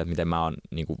joskus siitä, että miten mä oon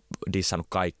niin kuin dissannut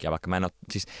kaikkia, vaikka mä en ole,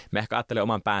 siis mä ehkä ajattelen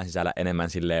oman pään sisällä enemmän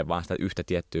silleen vaan sitä yhtä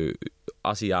tiettyä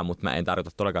asiaa, mutta mä en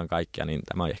tarkoita todellakaan kaikkia, niin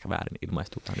tämä on ehkä väärin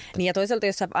ilmaistu. Niin ja toisaalta,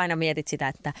 jos sä aina mietit sitä,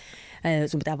 että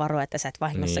sun pitää varoa, että sä et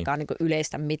vahingossakaan niin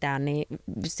yleistä mitään, niin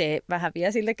se vähän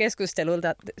vie siltä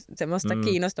keskustelulta semmoista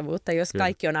kiinnostavuutta, jos kyllä.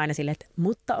 Kaikki on aina silleen, että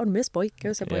mutta on myös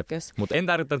poikkeus ja poikkeus. Mutta en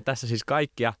tarkoittanut tässä siis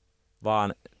kaikkia,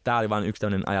 vaan tämä oli vain yksi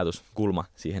tämmöinen ajatuskulma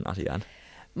siihen asiaan.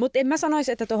 Mutta en mä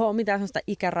sanoisi, että tuohon on mitään sellaista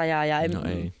ikärajaa,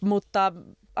 mutta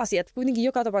asiat kuitenkin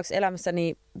joka tapauksessa elämässä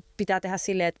niin pitää tehdä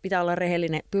silleen, että pitää olla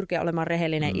rehellinen, pyrkiä olemaan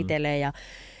rehellinen itselleen ja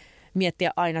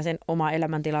miettiä aina sen oma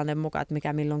elämäntilanteen mukaan, että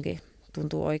mikä milloinkin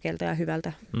tuntuu oikealta ja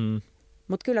hyvältä.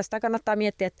 Mutta kyllä sitä kannattaa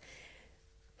miettiä, että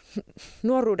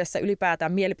nuoruudessa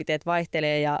ylipäätään mielipiteet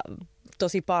vaihtelee ja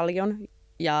tosi paljon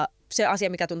ja se asia,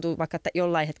 mikä tuntuu vaikka että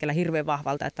jollain hetkellä hirveän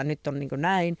vahvalta, että nyt on niin kuin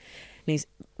näin, niin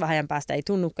vähän ajan päästä ei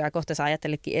tunnukaan ja kohta sä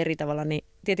ajattelitkin eri tavalla, niin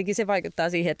tietenkin se vaikuttaa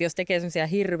siihen, että jos tekee sellaisia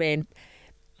hirveän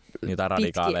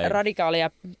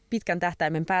radikaaleja pitkän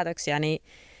tähtäimen päätöksiä, niin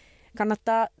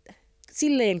kannattaa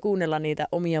silleen kuunnella niitä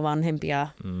omia vanhempia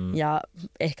ja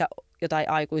ehkä jotain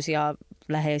aikuisia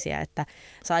läheisiä, että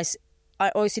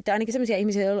olisi sitten ainakin sellaisia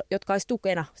ihmisiä, jotka olisi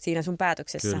tukena siinä sun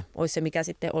päätöksessä, kyllä. Olisi se mikä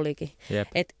sitten olikin.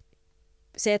 Et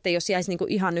se, että jos jäisi niinku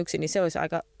ihan yksin, niin se olisi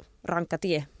aika rankka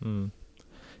tie.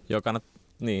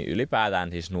 Niin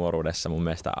ylipäätään siis nuoruudessa mun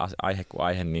mielestä aihe kuin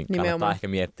aihe, niin kannattaa ehkä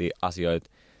miettiä asioita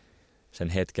sen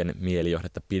hetken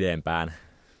mielijohdetta pidempään,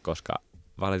 koska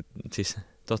siis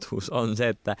totuus on se,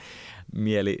 että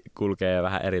mieli kulkee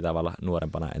vähän eri tavalla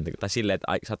nuorempana. Tai silleen,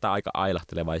 että saattaa aika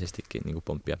ailahtelevaisestikin niin kuin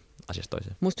pomppia asiasta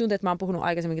toiseen. Musta tuntuu, että mä oon puhunut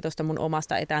aikaisemminkin tuosta mun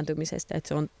omasta etääntymisestä, että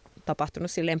se on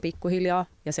tapahtunut silleen pikkuhiljaa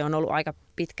ja se on ollut aika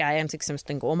pitkään ensiksi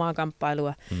semmoista niin kuin omaa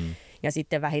kamppailua ja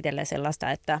sitten vähitellen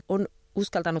sellaista, että on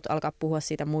uskaltanut alkaa puhua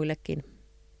siitä muillekin.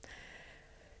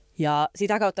 Ja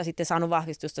sitä kautta sitten saanut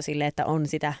vahvistusta sille, että on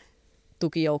sitä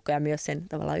tukijoukkoja myös sen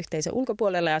tavallaan yhteisön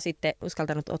ulkopuolella ja sitten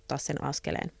uskaltanut ottaa sen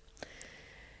askeleen.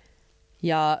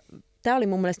 Ja tämä oli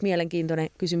mun mielestä mielenkiintoinen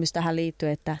kysymys tähän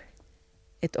liittyen,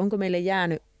 että onko meille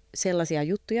jäänyt sellaisia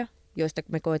juttuja, joista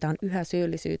me koetaan yhä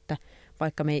syyllisyyttä,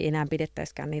 vaikka me ei enää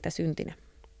pidettäisikään niitä syntinä.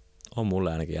 On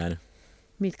mulle ainakin jäänyt.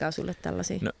 Mitkä on sulle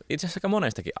tällaisia? No, itse asiassa aika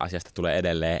monestakin asiasta tulee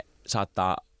edelleen.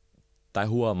 Saattaa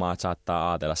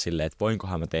ajatella silleen, että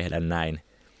voinkohan mä tehdä näin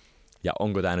ja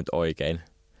onko tämä nyt oikein.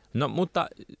 No mutta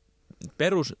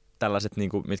perus tällaiset,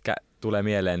 mitkä tulee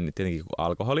mieleen, niin tietenkin kuin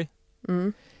alkoholi.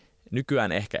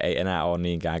 Nykyään ehkä ei enää ole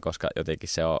niinkään, koska jotenkin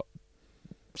se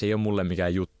ei ole mulle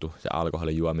mikään juttu, se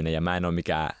alkoholin juominen. Ja mä en ole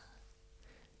mikään,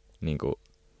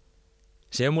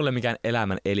 se ei ole mulle mikään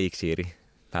elämän eliksiiri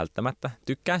välttämättä.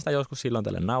 Tykkään sitä joskus silloin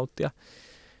tälle nauttia.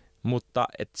 Mutta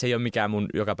se ei ole mikään mun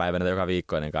jokapäiväinen tai joka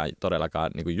viikkoinenkaan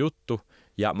todellakaan juttu.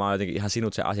 Ja mä oon jotenkin ihan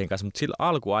sinut sen asian kanssa. Mutta sillä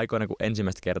alkuaikoina, kun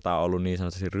ensimmäistä kertaa on ollut niin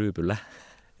sanotusti ryypyllä,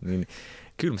 niin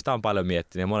kyllä mä sitä on paljon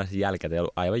miettinyt. Ja monesti jälkeen on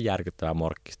ollut aivan järkyttävää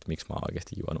morkkista, miksi mä oon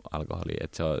oikeasti juonut alkoholia.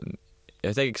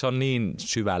 Jotenkin se on niin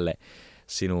syvälle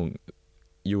sinun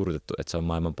juurrutettu, että se on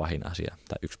maailman pahin asia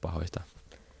tai yksi pahoista.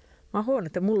 Mä huomannut,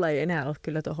 että mulla ei enää ole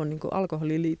kyllä tuohon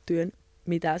alkoholiin liittyen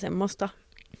mitään semmoista.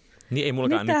 Niin ei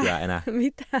mullakaan nykyään enää.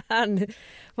 Mitään.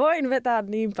 Voin vetää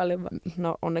niin paljon.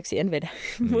 No onneksi en vedä.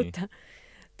 Niin. Mutta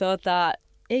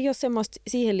ei ole semmoista,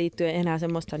 siihen liittyen enää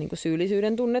semmoista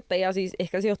syyllisyyden tunnetta. Ja siis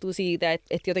ehkä se johtuu siitä,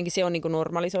 että jotenkin se on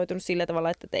normalisoitunut sillä tavalla,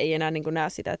 että ei enää näe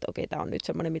sitä, että okei, tämä on nyt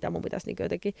semmoinen, mitä mun pitäisi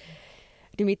jotenkin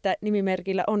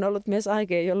nimimerkillä. On ollut myös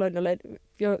aikaa, jolloin olen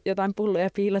jotain pulloja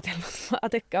piilotellut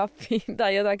vaatekaappiin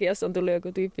tai jotakin, jos on tullut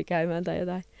joku tyyppi käymään tai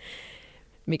jotain,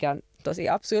 mikä on tosi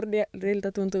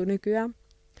absurdilta tuntuu nykyään.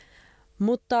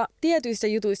 Mutta tietyissä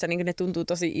jutuissa ne tuntuu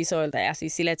tosi isoilta ja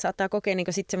siis silleen, että saattaa kokea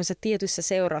sitten semmoisessa tietyssä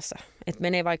seurassa, että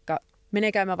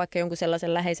menee käymään vaikka jonkun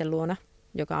sellaisen läheisen luona,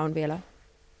 joka on vielä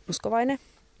uskovainen,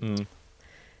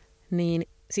 niin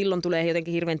silloin tulee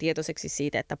jotenkin hirveän tietoiseksi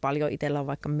siitä, että paljon itsellä on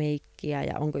vaikka meikkiä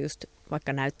ja onko just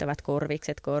vaikka näyttävät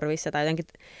korvikset korvissa tai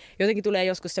jotenkin tulee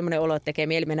joskus semmoinen olo, että tekee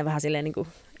mieli mennä vähän silleen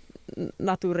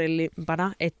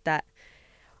naturellimpana, että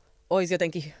olisi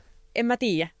jotenkin, en mä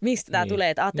tiedä, mistä tämä tulee,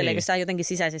 että ajatteleeko sä jotenkin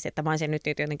sisäisesti, että mä olisin nyt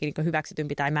jotenkin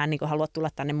hyväksytympi tai mä en halua tulla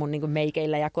tänne mun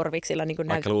meikeillä ja korviksilla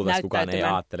vaikka luultavasti kukaan ei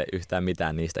ajattele yhtään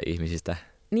mitään niistä ihmisistä.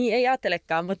 Niin ei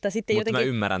ajattelekaan, mutta sitten mutta jotenkin... mä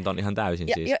ymmärrän ton ihan täysin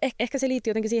siis. Ehkä se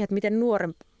liittyy jotenkin siihen, että miten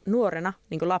nuorena,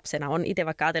 niin kuin lapsena, on itse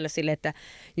vaikka ajatellut silleen, että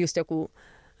just joku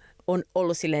on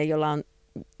ollut silleen, jolla on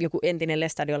joku entinen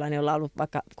lestadiolainen, jolla on ollut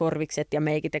vaikka korvikset ja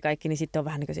meikit ja kaikki, niin sitten on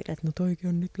vähän niin kuin silleen, että no toikin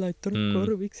on nyt laittanut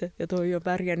korvikset ja toi on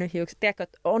värjännyt hiukset. Tiedätkö,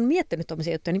 on miettinyt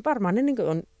tommosia juttuja, niin varmaan ne niin kuin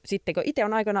on, sitten kun itse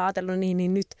on aikana ajatellut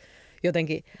niin nyt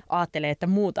jotenkin ajattelee, että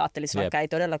muut ajattelisi, vaikka ei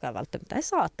todellakaan välttämättä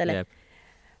edes ajattele. Jep.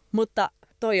 Mutta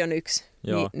toi on yksi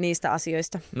niistä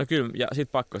asioista. No kyllä, ja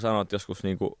sit pakko sanoa, että joskus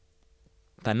niinku,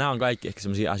 tai nämä on kaikki ehkä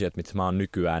sellaisia asioita, mitä mä oon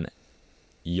nykyään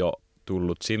jo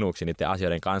tullut sinuksi niiden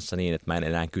asioiden kanssa niin, että mä en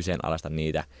enää kyseenalaista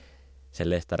niitä sen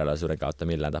lestadiolaisuuden kautta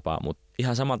millään tapaa. Mutta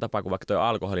ihan samalla tapaa kuin vaikka toi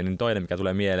alkoholi, niin toinen, mikä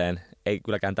tulee mieleen, ei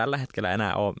kylläkään tällä hetkellä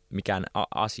enää ole mikään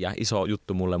asia, iso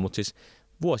juttu mulle, mutta siis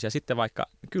vuosia sitten vaikka,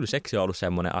 kyllä seksi on ollut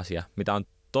semmoinen asia, mitä on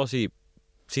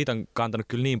siitä on kantanut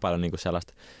kyllä niin paljon niin kuin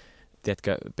sellaista,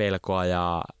 tiedätkö, pelkoa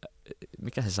ja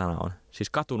mikä se sana on? Siis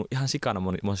katunut ihan sikana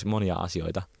monia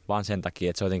asioita, vaan sen takia,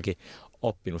 että se on jotenkin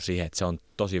oppinut siihen, että se on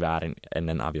tosi väärin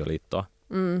ennen avioliittoa.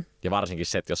 Ja varsinkin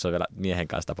se, että jos on vielä miehen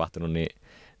kanssa tapahtunut,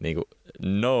 niin kuin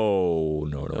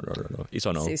no.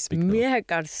 Iso no. Siis miehen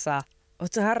kanssa,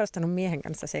 ootko harrastanut miehen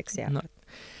kanssa seksiä? No,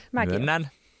 myönnän.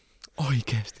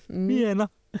 Oikeesti. Miena.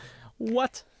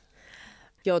 What?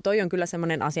 Joo, toi on kyllä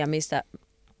semmoinen asia, mistä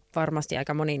varmasti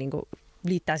aika moni niin kuin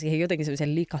liittää siihen jotenkin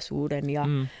semmoisen likaisuuden ja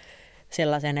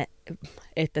sellaisen,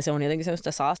 että se on jotenkin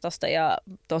semmoista saastasta ja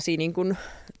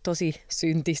tosi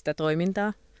syntistä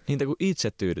toimintaa. Niintä kuin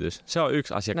itsetyydytys. Se on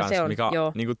yksi asia kanssa, mikä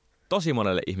on niin kuin tosi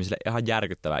monelle ihmiselle ihan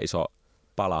järkyttävä iso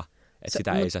pala, että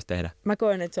sitä ei saisi tehdä. Mä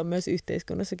koen, että se on myös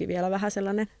yhteiskunnassakin vielä vähän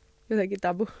sellainen jotenkin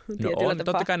tabu. No on,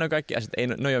 totta kai ne kaikki asiat,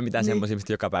 ei ole mitään semmoisia,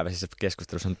 mistä jokapäiväisessä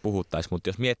keskustelussa nyt puhuttaisiin, mutta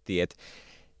jos miettii, että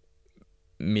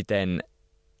miten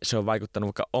se on vaikuttanut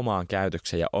vaikka omaan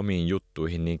käytökseen ja omiin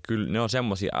juttuihin, niin kyllä ne on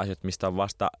semmoisia asioita, mistä on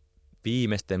vasta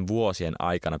viimeisten vuosien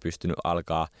aikana pystynyt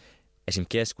alkaa esim.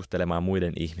 Keskustelemaan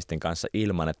muiden ihmisten kanssa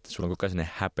ilman, että sulla on koko ajan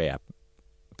häpeä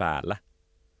päällä.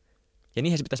 Ja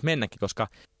niinhän se pitäisi mennäkin, koska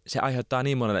se aiheuttaa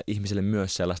niin monelle ihmiselle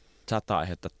myös sellaista, saattaa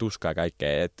aiheuttaa tuskaa ja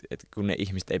kaikkea, että kun ne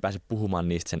ihmiset ei pääse puhumaan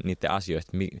niiden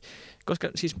asioista. Koska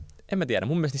siis, en mä tiedä,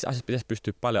 mun mielestä niistä asioista pitäisi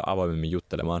pystyä paljon avoimemmin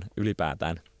juttelemaan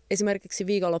ylipäätään. Esimerkiksi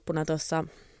viikonloppuna tuossa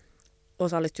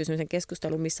osallistuin sellaisen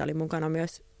keskusteluun, missä oli mukana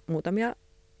myös muutamia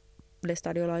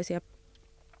lestadiolaisia.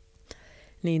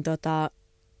 Niin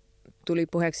tuli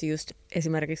puheeksi just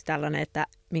esimerkiksi tällainen, että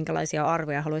minkälaisia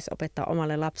arvoja haluaisi opettaa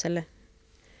omalle lapselle.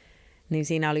 Niin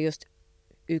siinä oli just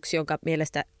yksi, jonka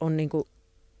mielestä on niinku,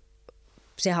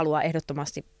 se haluaa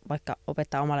ehdottomasti vaikka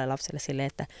opettaa omalle lapselle silleen,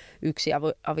 että yksi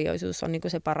avioisuus on niinku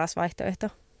se paras vaihtoehto.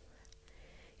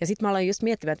 Ja sitten mä aloin just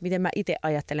miettimään, että miten mä itse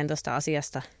ajattelen tuosta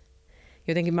asiasta.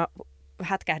 Jotenkin mä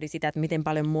hätkähdin sitä, että miten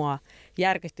paljon mua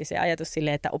järkytti se ajatus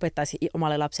silleen, että opettaisi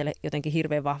omalle lapselle jotenkin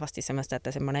hirveän vahvasti semmoista,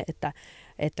 että semmoinen,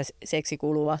 että seksi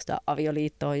kuuluu vasta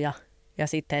avioliittoon ja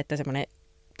sitten, että semmoinen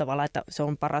tavallaan, että se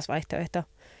on paras vaihtoehto,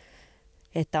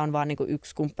 että on vaan niin kuin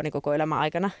yksi kumppani koko elämän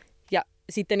aikana. Ja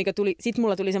sitten niin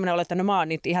mulla tuli semmoinen olo, että no mä oon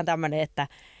nyt ihan tämmöinen,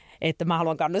 että mä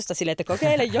haluan kannustaa sille, että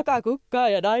kokeile joka kukkaa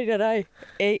ja näin.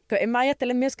 En mä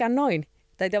ajattele myöskään noin.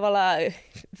 Tai tavallaan,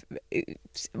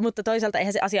 mutta toisaalta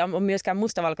eihän se asia ole myöskään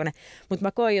mustavalkoinen. Mutta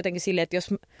mä koen jotenkin silleen, että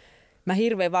jos mä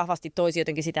hirveän vahvasti toisin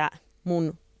jotenkin sitä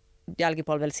mun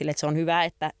jälkipolvelle sille, että se on hyvä,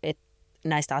 että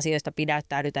näistä asioista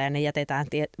pidättäydytään ja ne jätetään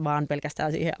vaan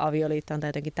pelkästään siihen avioliittoon tai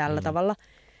jotenkin tällä tavalla,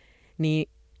 niin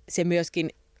se myöskin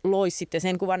loisi sitten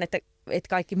sen kuvan, että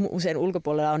kaikki usein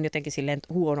ulkopuolella on jotenkin silleen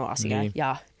huono asia. Niin.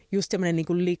 Ja just semmoinen niin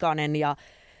kuin likainen ja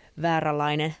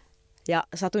vääränlainen. Ja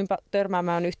satuinpa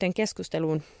törmäämään yhteen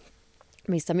keskusteluun,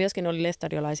 missä myöskin oli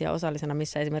lestadiolaisia osallisena,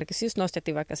 missä esimerkiksi just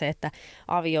nostettiin vaikka se, että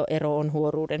avioero on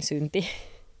huoruuden synti.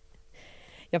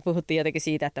 Ja puhuttiin jotenkin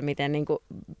siitä, että miten niin kuin,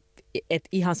 että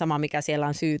ihan sama mikä siellä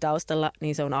on syy taustalla,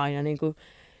 niin se on aina niin kuin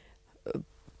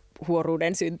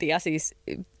huoruuden synti.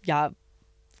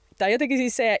 Tai jotenkin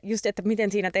siis se, just, että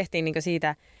miten siinä tehtiin niin kuin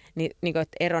siitä, niin kuin,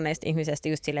 että eronneista ihmisestä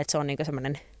just silleen, että se on niin kuin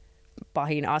semmoinen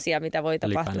pahin asia, mitä voi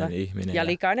tapahtua. Likainen ihminen. Ja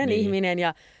likainen ihminen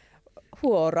ja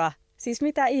huora. Siis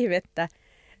mitä ihmettä,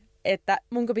 että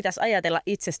munko pitäisi ajatella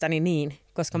itsestäni niin,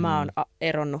 koska mä oon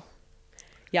eronnut.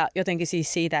 Ja jotenkin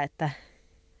siis siitä, että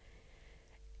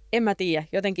en mä tiedä,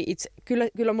 jotenkin itse,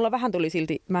 kyllä mulla vähän tuli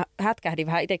silti, mä hätkähdin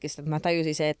vähän itsekin sitä, että mä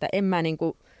tajusin se, että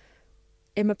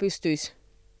en mä pystyisi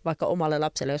vaikka omalle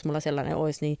lapselle, jos mulla sellainen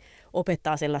olisi, niin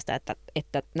opettaa sellaista,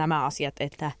 että nämä asiat,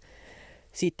 että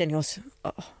sitten jos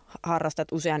harrastat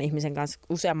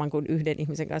useamman kuin yhden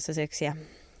ihmisen kanssa seksiä,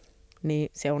 niin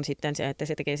se on sitten se, että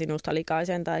se tekee sinusta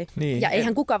likaisen. Niin. Ja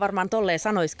eihän kukaan varmaan tolleen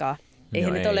sanoiskaan.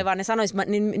 Eihän ne tolleen, vaan ne sanois,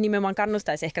 nimenomaan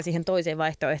kannustaisi ehkä siihen toiseen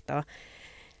vaihtoehtoon.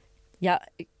 Ja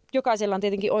jokaisella on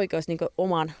tietenkin oikeus niin kuin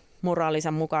oman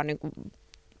moraalinsa mukaan niin kuin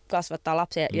kasvattaa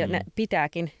lapsia, ja ne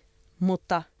pitääkin,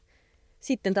 mutta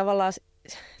sitten tavallaan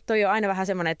toi on aina vähän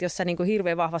semmoinen, että jos sä niin kuin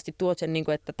hirveän vahvasti tuot sen, niin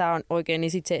kuin, että tämä on oikein,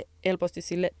 niin sitten se helposti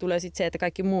sille tulee sitten se, että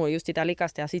kaikki muu on just sitä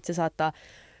likasta, ja sitten se saattaa,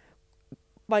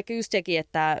 vaikka just sekin,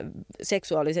 että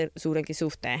seksuaalisuudenkin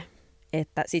suhteen,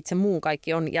 että sitten se muu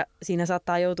kaikki on, ja siinä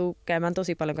saattaa joutua käymään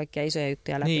tosi paljon kaikkia isoja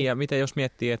juttuja läpi. Niin, ja miten jos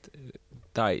miettii, että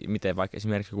tai miten vaikka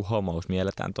esimerkiksi joku homous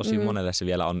mielletään, tosi monelle se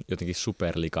vielä on jotenkin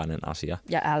superlikainen asia.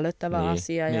 Ja ällöttävä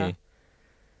asia. Niin.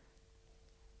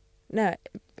 Ja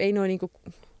ei noi niinku,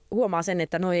 huomaa sen,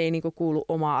 että noi ei niinku kuulu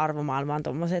omaan arvomaailmaan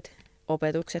tommoset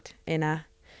opetukset enää.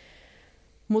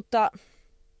 Mutta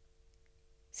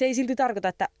se ei silti tarkoita,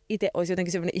 että itse olisi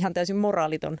jotenkin semmoinen ihan täysin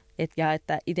moraaliton ja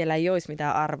että itsellä ei olisi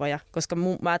mitään arvoja, koska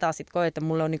mä taas sitten koen, että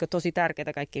mulle on niinku tosi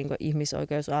tärkeää kaikki niinku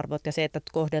ihmisoikeusarvot ja se, että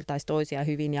kohdeltaisiin toisia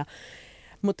hyvin.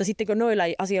 Mutta sitten kun noilla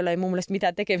asioilla ei mun mielestä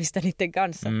mitään tekemistä niiden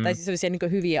kanssa, tai siis sellaisia niinku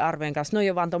hyviä arvojen kanssa, noi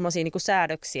on vaan tommosia niinku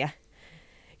säädöksiä,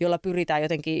 jolla pyritään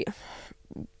jotenkin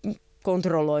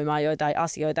kontrolloimaan joitain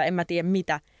asioita, en mä tiedä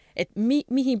mitä. Että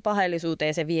mihin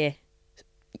paheellisuuteen se vie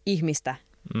ihmistä,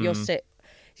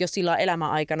 jos sillä on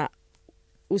elämän aikana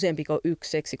useampi kuin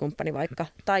yksi seksikumppani vaikka.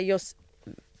 Tai jos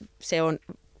se on,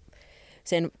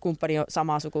 sen kumppani on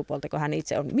samaa sukupuolta kuin hän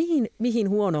itse on. Mihin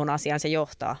huonoon asiaan se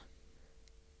johtaa?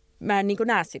 Mä en niin kuin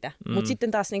näe sitä. Mutta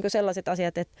sitten taas niin kuin sellaiset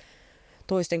asiat, että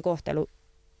toisten kohtelu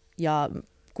ja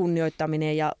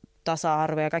kunnioittaminen ja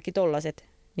tasa-arvo ja kaikki tollaiset,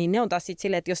 niin ne on taas sitten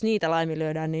silleen, että jos niitä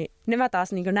laiminlyödään, niin ne mä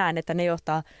taas niin kuin näen, että ne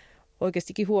johtaa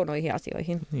oikeastikin huonoihin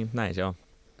asioihin. Niin, näin se on.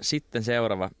 Sitten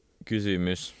seuraava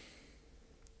kysymys.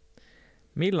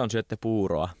 Milloin syötte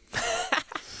puuroa?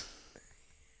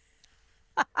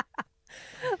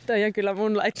 Toi on kyllä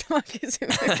mun laittama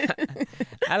kysymys.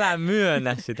 Älä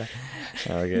myönnä sitä.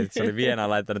 Okei, se oli Viena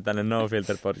laittanut tänne No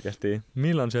Filter podcastiin.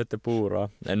 Milloin syötte puuroa?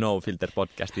 No Filter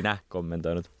podcastiin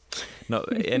kommentoinut. No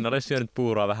en ole syönyt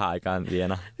puuroa vähän aikaan,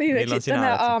 Viena. Viimeksi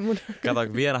tänä aamuna.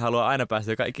 Kato, Viena haluaa aina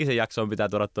päästä, joka ikisen jaksoon pitää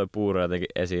tuoda tuo puuro jotenkin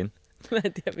esiin. Mä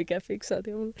en tiedä mikä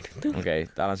fiksaatio mulle. Okei,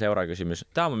 täällä on seuraava kysymys.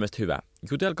 Tämä on mun mielestä hyvä.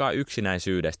 Jutelkaa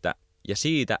yksinäisyydestä ja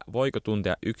siitä, voiko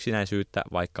tuntea yksinäisyyttä,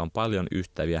 vaikka on paljon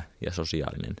ystäviä ja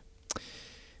sosiaalinen.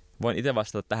 Voin itse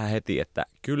vastata tähän heti, että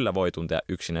kyllä voi tuntea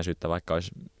yksinäisyyttä, vaikka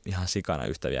olisi ihan sikana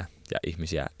ystäviä ja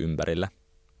ihmisiä ympärillä.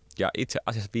 Ja itse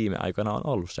asiassa viime aikoina on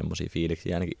ollut semmoisia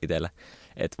fiiliksiä ainakin itsellä,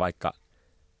 että vaikka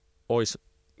olisi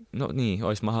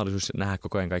mahdollisuus nähdä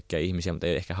koko ajan kaikkia ihmisiä, mutta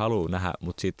ei ehkä halua nähdä,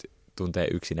 mutta sitten tuntee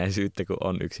yksinäisyyttä, kun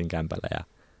on yksin kämpällä ja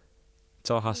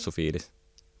se on hassu fiilis.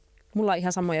 Mulla on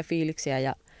ihan samoja fiiliksiä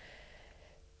ja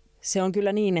se on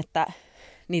kyllä niin, että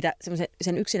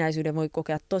sen yksinäisyyden voi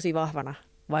kokea tosi vahvana,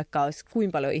 vaikka olisi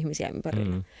kuinka paljon ihmisiä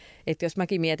ympärillä. Että jos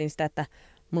mäkin mietin sitä, että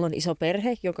mulla on iso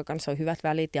perhe, jonka kanssa on hyvät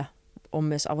välit ja on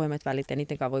myös avoimet välit ja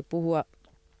niiden kanssa voi puhua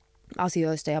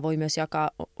asioista ja voi myös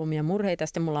jakaa omia murheita.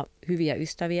 Sitten mulla on hyviä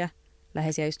ystäviä,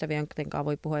 läheisiä ystäviä, joiden kanssa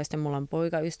voi puhua ja sitten mulla on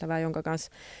poikaystävä, jonka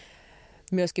kanssa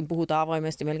myöskin puhutaan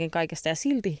avoimesti melkein kaikesta ja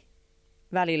silti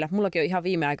välillä. Mullakin on ihan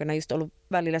viime aikoina just ollut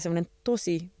välillä semmoinen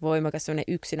tosi voimakas semmoinen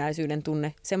yksinäisyyden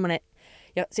tunne.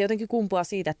 Ja se jotenkin kumpuaa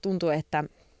siitä, että tuntuu, että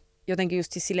jotenkin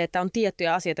just siis silleen, että on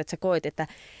tiettyjä asioita, että sä koet,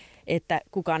 että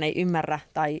kukaan ei ymmärrä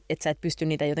tai että sä et pysty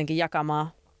niitä jotenkin jakamaan.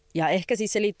 Ja ehkä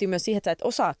siis se liittyy myös siihen, että sä et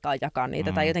osaakaan jakaa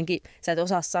niitä tai jotenkin sä et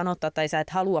osaa sanottaa tai sä et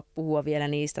halua puhua vielä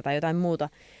niistä tai jotain muuta.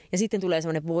 Ja sitten tulee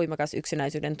semmoinen voimakas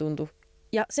yksinäisyyden tuntu.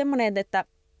 Ja semmoinen, että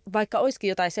vaikka olisikin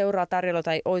jotain seuraa tarjolla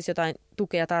tai olisi jotain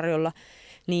tukea tarjolla,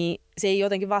 niin se ei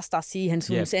jotenkin vastaa siihen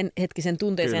sun sen hetkisen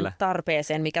tunteeseen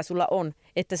tarpeeseen, mikä sulla on.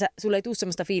 Että sulla ei tule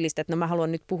semmoista fiilistä, että no mä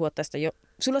haluan nyt puhua tästä jo.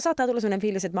 Sulla saattaa tulla semmoinen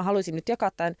fiilis, että mä haluaisin nyt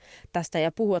jakaa tästä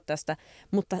ja puhua tästä,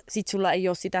 mutta sit sulla ei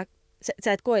ole sitä,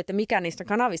 sä et koe, että mikä niistä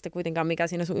kanavista kuitenkaan, mikä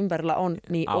siinä sun ympärillä on,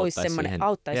 niin olisi semmoinen,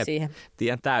 auttaisi siihen.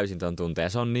 Tiedän täysin ton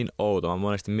tunteen. Se on niin outo. Mä oon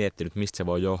monesti miettinyt, mistä se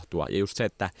voi johtua. Ja just se,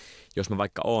 että jos mä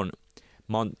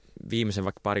oon viimeisen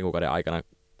vaikka parin kuukauden aikana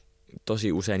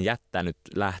tosi usein jättänyt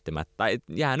lähtemättä tai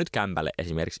jäänyt kämpälle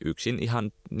esimerkiksi yksin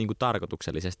ihan niin kuin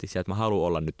tarkoituksellisesti sieltä, että mä haluan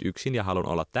olla nyt yksin ja haluan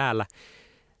olla täällä,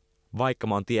 vaikka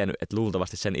mä oon tiennyt, että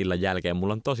luultavasti sen illan jälkeen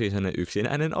mulla on tosi sellainen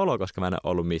yksinäinen olo, koska mä en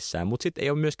ole ollut missään, mutta sitten ei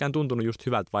ole myöskään tuntunut just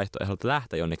hyvältä vaihtoehdolta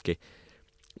lähteä jonnekin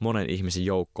monen ihmisen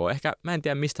joukkoon. Ehkä mä en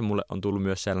tiedä, mistä mulle on tullut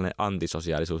myös sellainen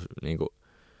antisosiaalisuus, niin kuin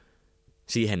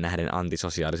siihen nähden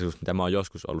antisosiaalisuus, mitä mä oon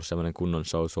joskus ollut semmoinen kunnon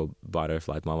social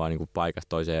butterfly, että mä oon vaan niin paikasta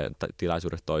toiseen,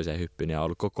 tilaisuudesta toiseen hyppynyt ja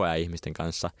ollut koko ajan ihmisten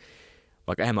kanssa.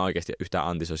 Vaikka eihän mä oikeasti yhtään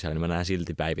antisosiaalinen, mä näen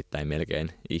silti päivittäin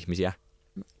melkein ihmisiä.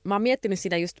 Mä oon miettinyt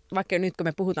sitä just, vaikka nyt kun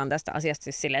me puhutaan tästä asiasta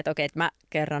siis silleen, että okei, että mä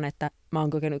kerron, että mä oon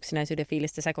kokenut yksinäisyyden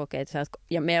fiilistä, sä kokeet,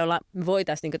 ja me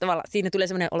voitaisiin niinku tavallaan, siinä tulee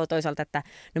semmoinen olo toisaalta, että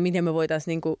no miten me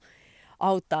voitaisiin niinku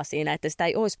auttaa siinä, että sitä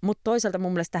ei olisi. Mutta toisaalta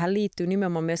mun mielestä tähän liittyy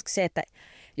nimenomaan myös se, että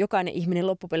jokainen ihminen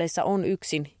loppupeleissä on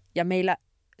yksin. Ja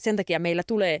sen takia meillä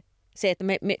tulee se, että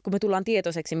kun me tullaan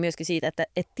tietoiseksi myöskin siitä, että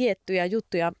tiettyjä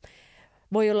juttuja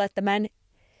voi olla, että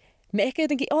me ehkä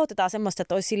jotenkin odotetaan semmoista,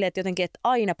 että olisi silleen, että jotenkin, että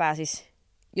aina pääsisi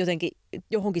jotenkin,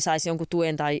 johonkin saisi jonkun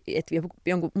tuen tai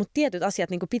mutta tietyt asiat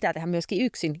niin pitää tehdä myöskin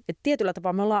yksin. Et tietyllä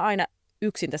tapaa me ollaan aina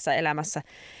yksin tässä elämässä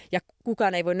ja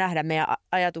kukaan ei voi nähdä meidän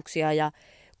ajatuksia ja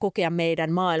kokea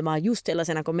meidän maailmaa just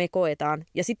sellaisena, kun me koetaan.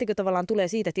 Ja sitten kun tavallaan tulee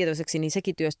siitä tietoiseksi, niin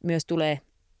sekin myös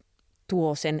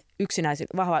tuo sen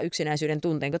vahva yksinäisyyden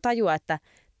tunteen, kun tajuaa, että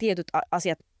tietyt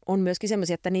asiat on myöskin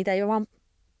sellaisia, että niitä ei vaan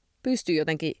pysty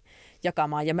jotenkin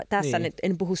jakamaan. Ja tässä nyt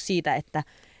en puhu siitä, että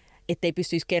ei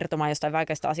pystyisi kertomaan jostain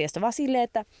vaikeasta asiasta, vaan silleen,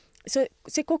 että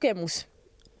se kokemus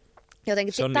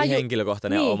jotenkin... Se on niin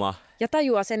henkilökohtainen oma. Ja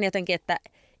tajuaa sen jotenkin, että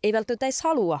ei välttämättä edes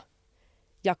halua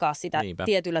jakaa sitä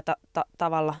tietyllä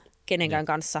tavalla kenenkään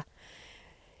kanssa.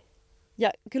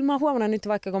 Ja kyllä mä oon huomannut nyt,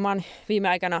 vaikka kun mä oon viime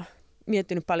aikana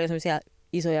miettinyt paljon semmoisia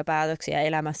isoja päätöksiä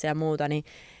elämässä ja muuta, niin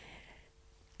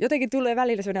jotenkin tulee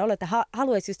välillä sellainen olo, että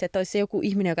haluaisi just, että olisi se joku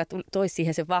ihminen, joka toisi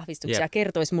siihen sen vahvistuksen ja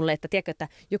kertoisi mulle, että tiedätkö, että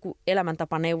joku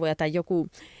elämäntapaneuvoja tai joku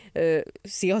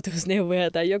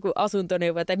sijoitusneuvoja tai joku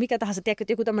asuntoneuvoja tai mikä tahansa, tiedätkö,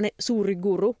 että joku tämmöinen suuri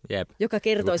guru, joka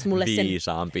kertoisi mulle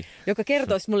joka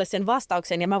kertoisi mulle sen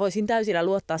vastauksen ja mä voisin täysillä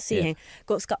luottaa siihen,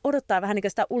 koska odottaa vähän niin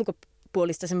kuin sitä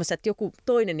ulkopuolista semmoista, että joku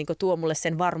toinen niin kuin tuo mulle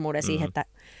sen varmuuden siihen, että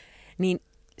niin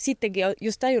sittenkin olen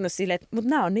just tajunnut silleen, että mutta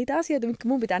nämä on niitä asioita, mitkä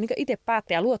mun pitää niin itse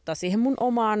päättää ja luottaa siihen mun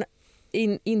omaan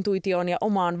intuitioon ja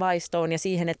omaan vaistoon ja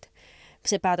siihen, että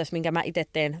se päätös, minkä mä itse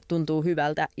teen, tuntuu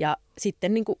hyvältä. Ja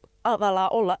sitten niin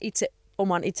tavallaan olla itse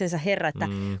oman itsensä herra, että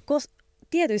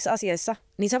tietyissä asioissa,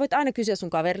 niin sä voit aina kysyä sun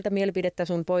kaverilta mielipidettä,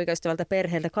 sun poikaystävältä,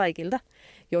 perheeltä, kaikilta,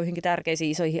 joihinkin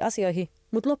tärkeisiin isoihin asioihin.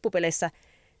 Mutta loppupeleissä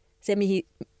se,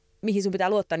 mihin sun pitää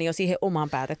luottaa, niin on siihen omaan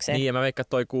päätökseen. Niin, ja mä veikkaan, että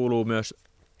toi kuuluu myös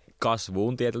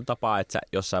kasvuun tietyllä tapaa, että sä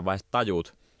jossain vaiheessa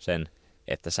tajut sen,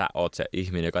 että sä oot se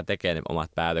ihminen, joka tekee ne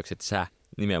omat päätökset, sä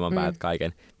nimenomaan päätät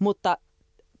kaiken. Mutta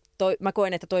mä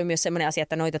koen, että toi on myös semmoinen asia,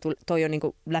 että toi on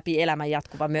niinku läpi elämän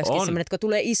jatkuva myöskin semmoinen, että kun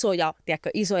tulee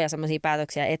isoja semmoisia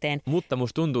päätöksiä eteen. Mutta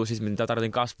musta tuntuu siis, mitä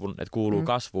tarkoitin kasvun, että kuuluu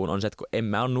kasvuun, on se, että kun en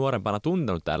mä ole nuorempana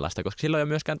tuntenut tällaista, koska silloin ei ole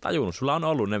myöskään tajunnut. Sulla on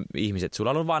ollut ne ihmiset, sulla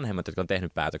on ollut vanhemmat, jotka on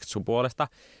tehnyt päätökset sun puolesta.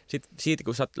 Sitten siitä,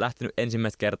 kun sä oot lähtenyt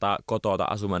ensimmäistä kertaa kotota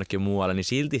asumaan jonnekin muualle, niin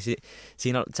silti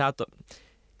siinä on, sä oot...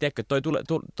 Tiedätkö,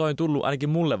 toi on tullut ainakin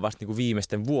mulle vasta niin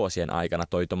viimeisten vuosien aikana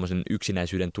toi tommosen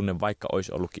yksinäisyyden tunne, vaikka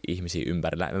olisi ollutkin ihmisiä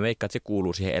ympärillä. Mä veikkaan, että se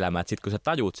kuuluu siihen elämään, että sit kun sä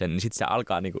tajuut sen, niin sit se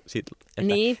alkaa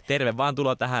terve vaan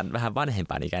tulo tähän vähän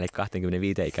vanhempaan ikään,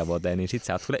 25 ikävuoteen, niin sit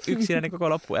sä oot yksinäinen koko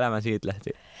loppuelämän siitä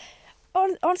lähtien.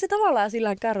 On se tavallaan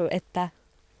sillä karu, että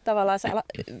tavallaan sä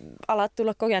alat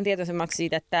tulla koko ajan tietoisemmaksi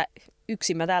siitä, että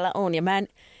yksin mä täällä oon. Ja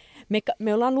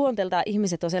me ollaan luonteeltaan,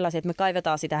 ihmiset on sellaisia, että me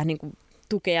kaivetaan sitä niin kuin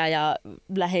tukea ja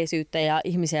läheisyyttä ja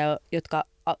ihmisiä, jotka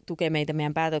tukee meitä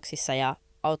meidän päätöksissä ja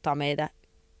auttaa meitä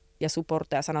ja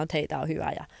supportteja ja sanoo, että hei, tää on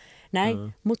hyvä ja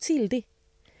näin. Mutta silti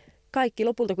kaikki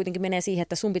lopulta kuitenkin menee siihen,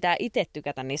 että sun pitää itse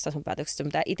tykätä niistä sun päätöksistä, sun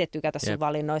pitää itse tykätä sun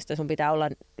valinnoista,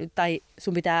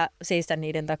 sun pitää seistä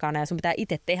niiden takana ja sun pitää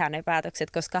itse tehdä ne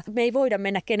päätökset, koska me ei voida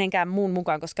mennä kenenkään muun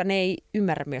mukaan, koska ne ei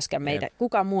ymmärrä myöskään meitä.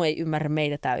 Kukaan muu ei ymmärrä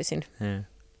meitä täysin.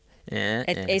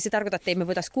 Ei se tarkoita, että ei me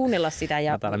voitaisiin kuunnella sitä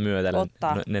ja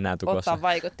ottaa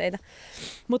vaikutteita.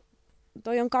 Mutta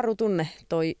toi on karu tunne,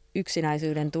 toi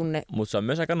yksinäisyyden tunne. Mutta se on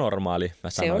myös aika normaali, mä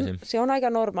sanoisin. Se on aika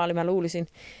normaali, mä luulisin.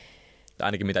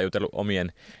 Ainakin mitä jutellut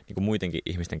omien niin muidenkin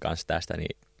ihmisten kanssa tästä,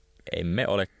 niin emme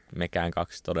ole mekään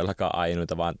kaksi todellakaan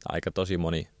ainoita, vaan aika tosi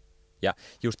moni. Ja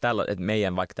just tällä, että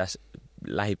meidän vaikka tässä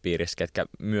lähipiirissä, ketkä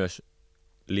myös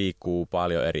liikkuu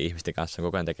paljon eri ihmisten kanssa,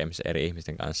 koko ajan tekemisissä eri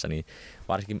ihmisten kanssa, niin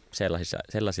varsinkin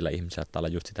sellaisilla ihmisillä saattaa olla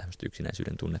just sitä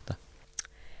yksinäisyyden tunnetta.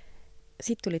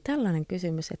 Sitten tuli tällainen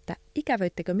kysymys, että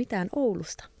ikävöittekö mitään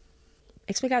Oulusta?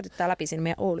 Eikö me käyty tää läpi siinä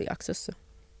meidän Oulu-jaksossa?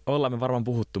 Ollaan me varmaan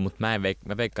puhuttu, mutta mä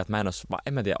veikkaan, että mä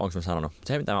en tiedä, onko mä sanonut.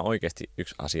 Se, mitä mä oikeasti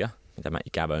yksi asia, mitä mä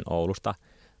ikävöin Oulusta,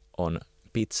 on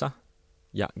pizza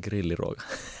ja grilliruoka.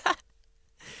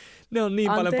 Ne on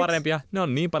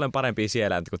niin paljon parempia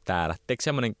siellä kuin täällä. Teekö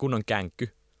semmoinen kunnon känkky,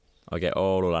 oikein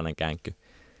oululainen känkky,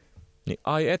 niin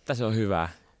ai että se on hyvä.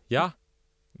 Ja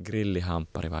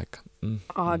grillihamppari vaikka.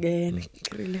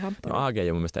 Grillihamppari. No AG ei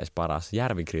ole mun mielestä edes paras.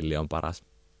 Järvigrilli on paras.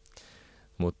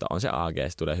 Mutta on se AG,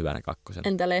 se tulee hyvänä kakkosen.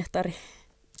 Entä lehtari?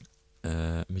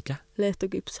 Mikä?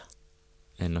 Lehtokypsä.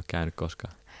 En ole käynyt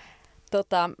koskaan.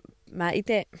 Mä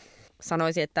itse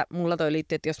sanoisin, että mulla toi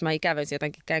liittyy, että jos mä ikävöisin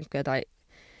jotakin känkkyä tai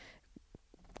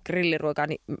grilliruokaa,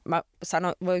 niin mä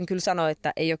voin kyllä sanoa,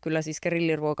 että ei ole kyllä siis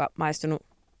grilliruoka maistunut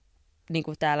niin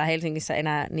kuin täällä Helsingissä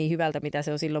enää niin hyvältä, mitä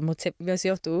se on silloin, mutta se myös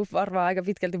johtuu varmaan aika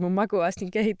pitkälti mun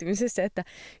makuaistin kehittymisestä, että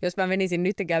jos mä menisin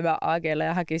nyt käymään AG:lla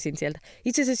ja hakisin sieltä.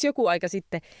 Itse asiassa joku aika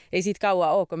sitten, ei siitä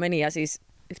kauan ole, kun meni ja siis,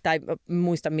 tai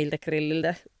muista miltä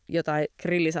grilliltä, jotain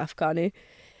grillisafkaa, niin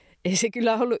ei se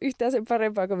kyllä ollut yhtään sen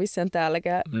parempaa kuin missään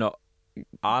täälläkään. No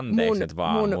anteeksi nyt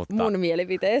vaan, mutta... Mun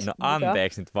mielipiteessä. No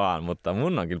anteeksi nyt vaan, mutta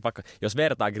mun on kyllä pakko... Jos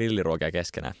vertaa grilliruokia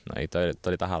keskenään, no ei toi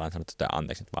oli tahallaan sanottu, että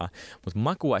anteeksi nyt vaan, mutta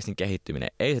makuaistin kehittyminen,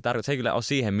 ei se tarkoita, se ei kyllä ole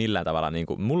siihen millään tavalla, niin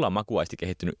kuin, mulla on makuaisti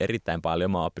kehittynyt erittäin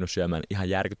paljon, mä oon oppinut syömään ihan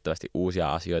järkyttävästi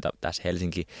uusia asioita tässä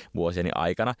Helsinki-vuosieni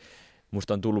aikana.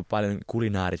 Musta on tullut paljon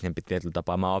kulinaarisempi tietyllä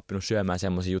tapaa. Mä oon oppinut syömään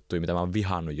semmoisia juttuja, mitä mä oon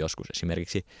vihannut joskus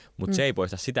esimerkiksi. Mutta se ei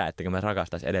poista sitä, että mä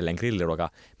rakastaisin edelleen grilliruokaa.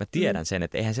 Mä tiedän sen,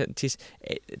 että eihän se siis...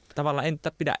 tavallaan en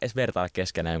pidä edes vertailla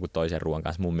keskenään jonkun toisen ruoan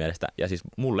kanssa mun mielestä. Ja siis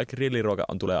mulle grilliruoka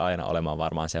tulee aina olemaan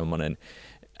varmaan semmoinen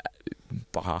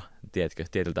paha, tiedätkö,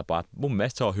 tietyllä tapaa. Mun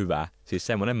mielestä se on hyvää. Siis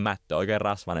semmoinen mättö, oikein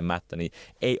rasvainen mättö, niin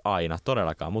ei aina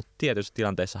todellakaan. Mutta tietyissä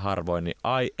tilanteissa harvoin, niin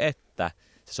ai että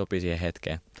se sopii siihen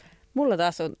hetkeen. Mulla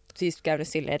taas on siis käynyt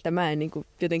silleen, että mä en niinku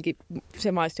jotenkin,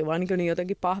 se maistuu vaan niin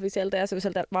jotenkin pahviselta ja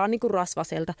semmoiselta vaan niinku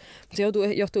rasvaselta. Se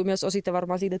johtuu myös osittain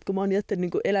varmaan siitä, että kun mä oon jättänyt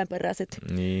niinku eläinperäiset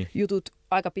jutut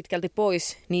aika pitkälti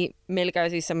pois, niin meillä käy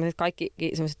siis sellaiset kaikki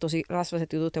sellaiset tosi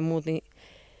rasvaset jutut ja muut, niin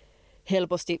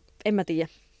helposti, en mä tiedä,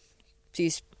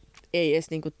 siis ei edes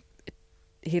niinku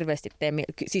hirveästi tee.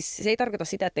 Siis se ei tarkoita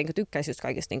sitä, että enkö tykkäisi just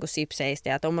kaikista niinku sipseistä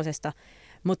ja tommosesta,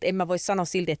 mutta en mä voi sanoa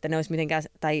silti, että ne olisi mitenkään,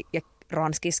 tai ja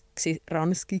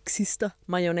ranskiksista,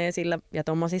 majoneesilla ja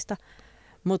tommosista,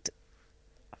 mutta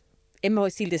en mä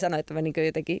voi silti sanoa, että, mä niinku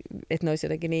jotenkin, että ne olisi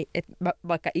jotenkin niin, että mä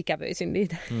vaikka ikävöisin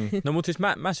niitä. No mutta siis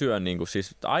mä syön niinku,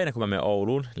 siis aina kun mä menen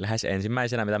Ouluun, lähes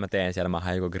ensimmäisenä mitä mä teen siellä, mä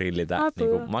haen joko grilliltä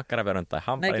niinku makkaraveron tai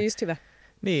hampparin. Näinkin just hyvä.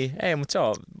 Niin, ei, mutta se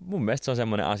on, mun mielestä se on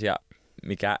semmoinen asia,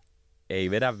 mikä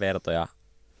ei vedä vertoja,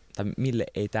 tai mille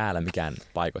ei täällä mikään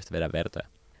paikoista vedä vertoja.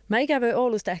 Mä ikävöin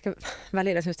Oulusta ehkä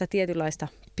välillä semmoista tietynlaista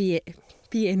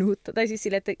pienuutta. Tai siis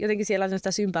sille, että jotenkin siellä on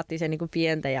semmoista sympaattisen niin kuin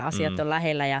pientä ja asiat on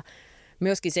lähellä. Ja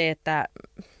myöskin se, että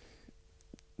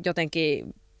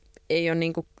jotenkin ei ole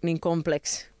niin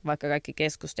kompleks, vaikka kaikki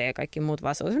keskustelut ja kaikki muut,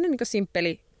 vaan se on semmoinen niin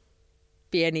simppeli,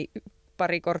 pieni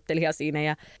pari korttelia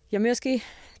siinä. Ja myöskin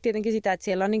tietenkin sitä, että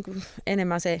siellä on niin kuin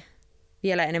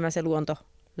vielä enemmän se luonto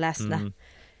läsnä.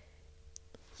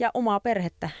 Ja omaa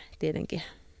perhettä tietenkin.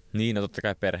 Niin, no totta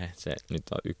kai perhe, se nyt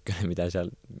on ykkönen, mitä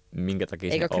siellä, minkä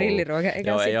takia eikö se grilliruoka?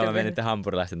 Joo, mä menin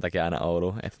hampurilaisten takia aina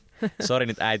Ouluun. Sori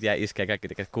nyt äiti ja iskä ja kaikki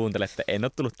tekee, että kuuntelette, en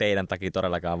ole tullut teidän takia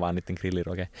todellakaan, vaan niiden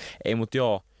grilliruoke. Ei, mut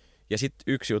joo. Ja sitten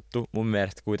yksi juttu, mun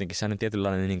mielestä kuitenkin se on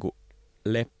tietynlainen niin kuin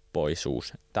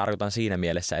leppoisuus. Tarkoitan siinä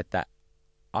mielessä, että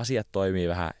asiat toimii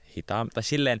vähän hitaammin, tai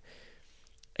silleen,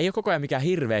 ei ole koko ajan mikään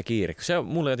hirveä kiire. Se on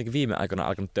mulle jotenkin viime aikoina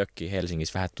alkanut tökkiä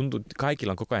Helsingissä vähän. Tuntuu, että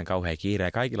kaikilla on koko ajan kauhea kiire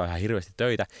ja kaikilla on ihan hirveästi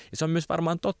töitä. Ja se on myös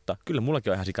varmaan totta. Kyllä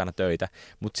mullakin on ihan sikana töitä.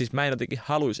 Mutta siis mä en jotenkin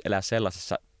haluaisi elää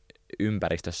sellaisessa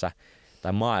ympäristössä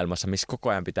tai maailmassa, missä koko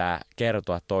ajan pitää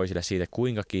kertoa toisille siitä,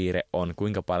 kuinka kiire on,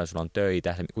 kuinka paljon sulla on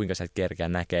töitä, kuinka sä et kerkeä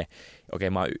näkee. Okei,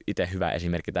 mä oon itse hyvä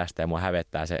esimerkki tästä ja mua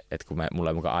hävettää se, että kun mulla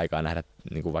ei mukaan aikaa nähdä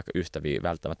niin kuin vaikka ystäviä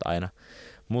välttämättä aina.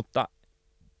 Mutta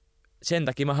sen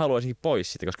takia mä haluaisinkin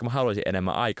pois siitä, koska mä haluaisin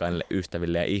enemmän aikaa niille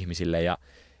ystäville ja ihmisille ja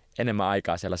enemmän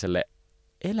aikaa sellaiselle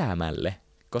elämälle.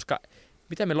 Koska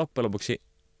mitä me loppujen lopuksi,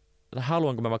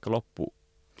 haluanko mä vaikka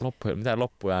mitä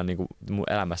loppuja niin kuin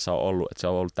mun elämässä on ollut, että se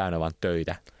on ollut täynnä vaan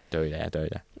töitä.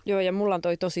 Joo, ja mulla on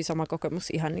tosi sama kokemus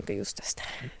ihan niin kuin just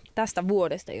tästä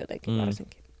vuodesta jotenkin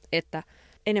varsinkin. Että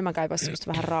enemmän kaipaisi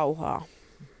semmoista vähän rauhaa.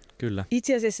 Kyllä.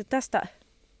 Itse asiassa tästä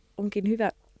onkin hyvä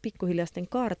pikkuhiljaa sitten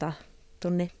kaartaa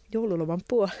tonne joululoman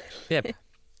puolelle. Jep.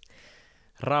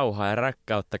 Rauhaa ja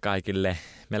rakkautta kaikille.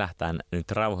 Me lähdetään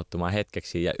nyt rauhoittumaan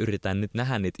hetkeksi ja yritetään nyt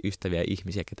nähdä niitä ystäviä ja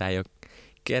ihmisiä, ketä ei ole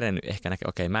kerennyt ehkä näkee.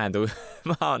 Okei, mä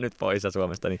oon nyt poissa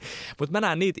Suomesta. Niin. Mutta mä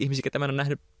näen niitä ihmisiä, ketä mä en ole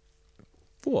nähnyt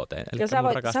vuoteen. Ja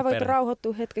sä voit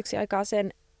rauhoittua hetkeksi aikaa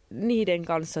niiden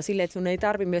kanssa silleen, että sun ei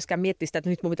tarvitse myöskään miettiä sitä, että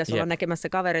nyt mun pitäisi olla näkemässä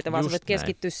kavereita, vaan sä voit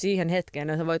keskittyä siihen hetkeen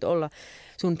ja sä voit olla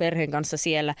sun perheen kanssa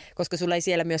siellä, koska sulla ei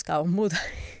siellä myöskään ole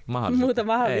muuta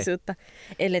mahdollisuutta,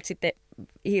 ellei sitten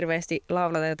hirveästi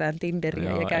laulata jotain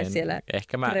Tinderiä ja käy siellä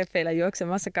treffeillä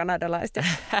juoksemassa kanadalaista.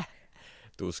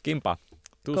 Tuskinpa.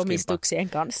 Komistuksien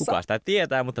kanssa. Kuka sitä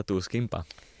tietää, mutta tuskinpa.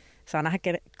 Saa nähdä,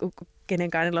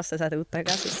 kenen kainalossa sä tuut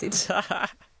takaisin sitten.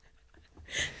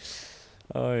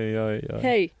 Oi.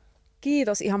 Hei,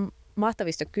 kiitos ihan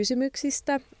mahtavista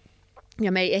kysymyksistä.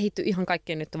 Ja me ei ehditty ihan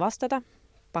kaikkeen nyt vastata.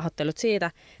 Pahoittelut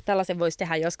siitä. Tällaisen voisi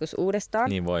tehdä joskus uudestaan.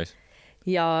 Niin vois.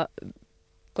 Ja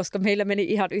koska meillä meni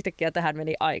ihan yhtäkkiä tähän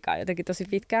meni aikaa jotenkin tosi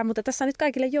pitkään. Mutta tässä on nyt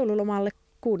kaikille joululomalle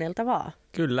kuunneltavaa.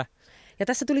 Kyllä. Ja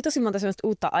tässä tuli tosi monta sellaista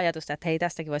uutta ajatusta, että hei,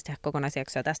 tästäkin voisi tehdä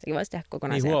kokonaisjaksoa, tästäkin voisi tehdä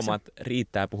kokonaisjaksoa. Niin huomaat,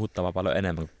 riittää puhuttavaa paljon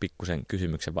enemmän kuin pikkusen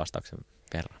kysymyksen vastauksen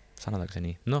verran. Sanotaanko se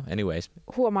niin? No, anyways.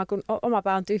 Huomaa, kun oma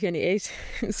pää on tyhjä, niin ei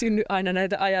synny aina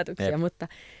näitä ajatuksia,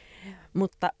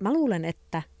 mutta mä luulen,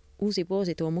 että uusi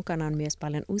vuosi tuo mukanaan myös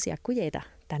paljon uusia kujeita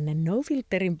tänne No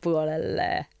Filterin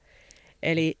puolelle.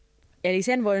 Eli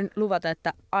sen voin luvata,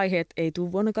 että aiheet ei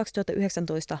tule vuonna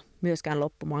 2019 myöskään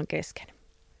loppumaan kesken.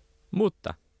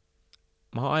 Mutta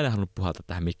mä oon aina halunnut puhaltaa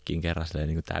tähän mikkiin kerran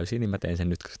niin kuin täysin, niin mä teen sen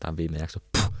nyt, koska tämä on viimeinen jakso.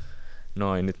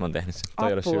 Noin, nyt mä oon tehnyt sen.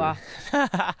 Apua.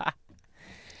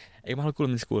 Ei mä halua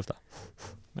kuulla, mitä se kuulostaa.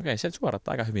 Okei, se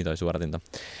suorattaa aika hyvin toi suoratinta.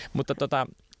 Mutta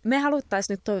me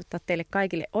haluttaisiin nyt toivottaa teille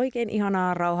kaikille oikein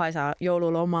ihanaa, rauhaisaa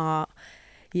joululomaa.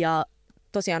 Ja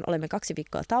tosiaan olemme 2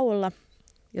 viikkoa tauolla,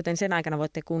 joten sen aikana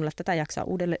voitte kuunnella tätä jaksoa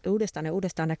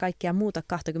uudestaan ja kaikkia muuta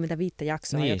 25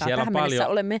 jaksoa, niin, jota tähän mennessä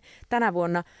olemme tänä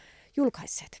vuonna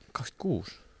julkaisseet.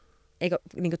 26. Eikö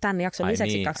niin tämän jakson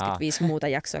lisäksi niin, 25 muuta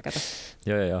jaksoa, kato.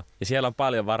 Joo. Ja siellä on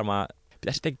paljon varmaan,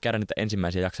 pitäisi sittenkin käydä niitä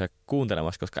ensimmäisiä jaksoja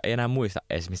kuuntelemassa, koska ei enää muista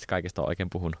edes, mistä kaikesta on oikein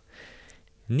puhunut.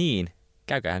 Niin,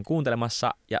 käykäähän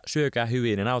kuuntelemassa ja syökää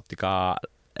hyvin ja nauttikaa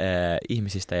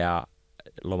ihmisistä ja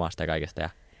lomasta ja kaikesta. Ja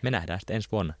me nähdään sitten ensi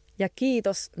vuonna. Ja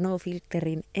kiitos No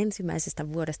Filterin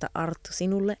ensimmäisestä vuodesta, Arttu,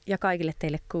 sinulle ja kaikille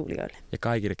teille kuulijoille. Ja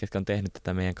kaikille, ketkä on tehnyt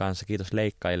tätä meidän kanssa. Kiitos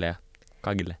leikkaille ja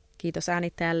kaikille. Kiitos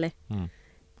äänittäjälle.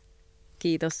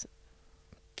 Kiitos.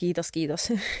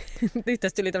 Nyt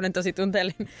tästä tuli tämmöinen tosi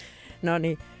tunteellinen. No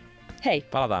niin. Hei.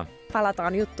 Palataan.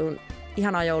 Palataan juttuun.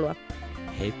 Ihanaa joulua.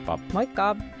 Heippa.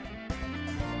 Moikka.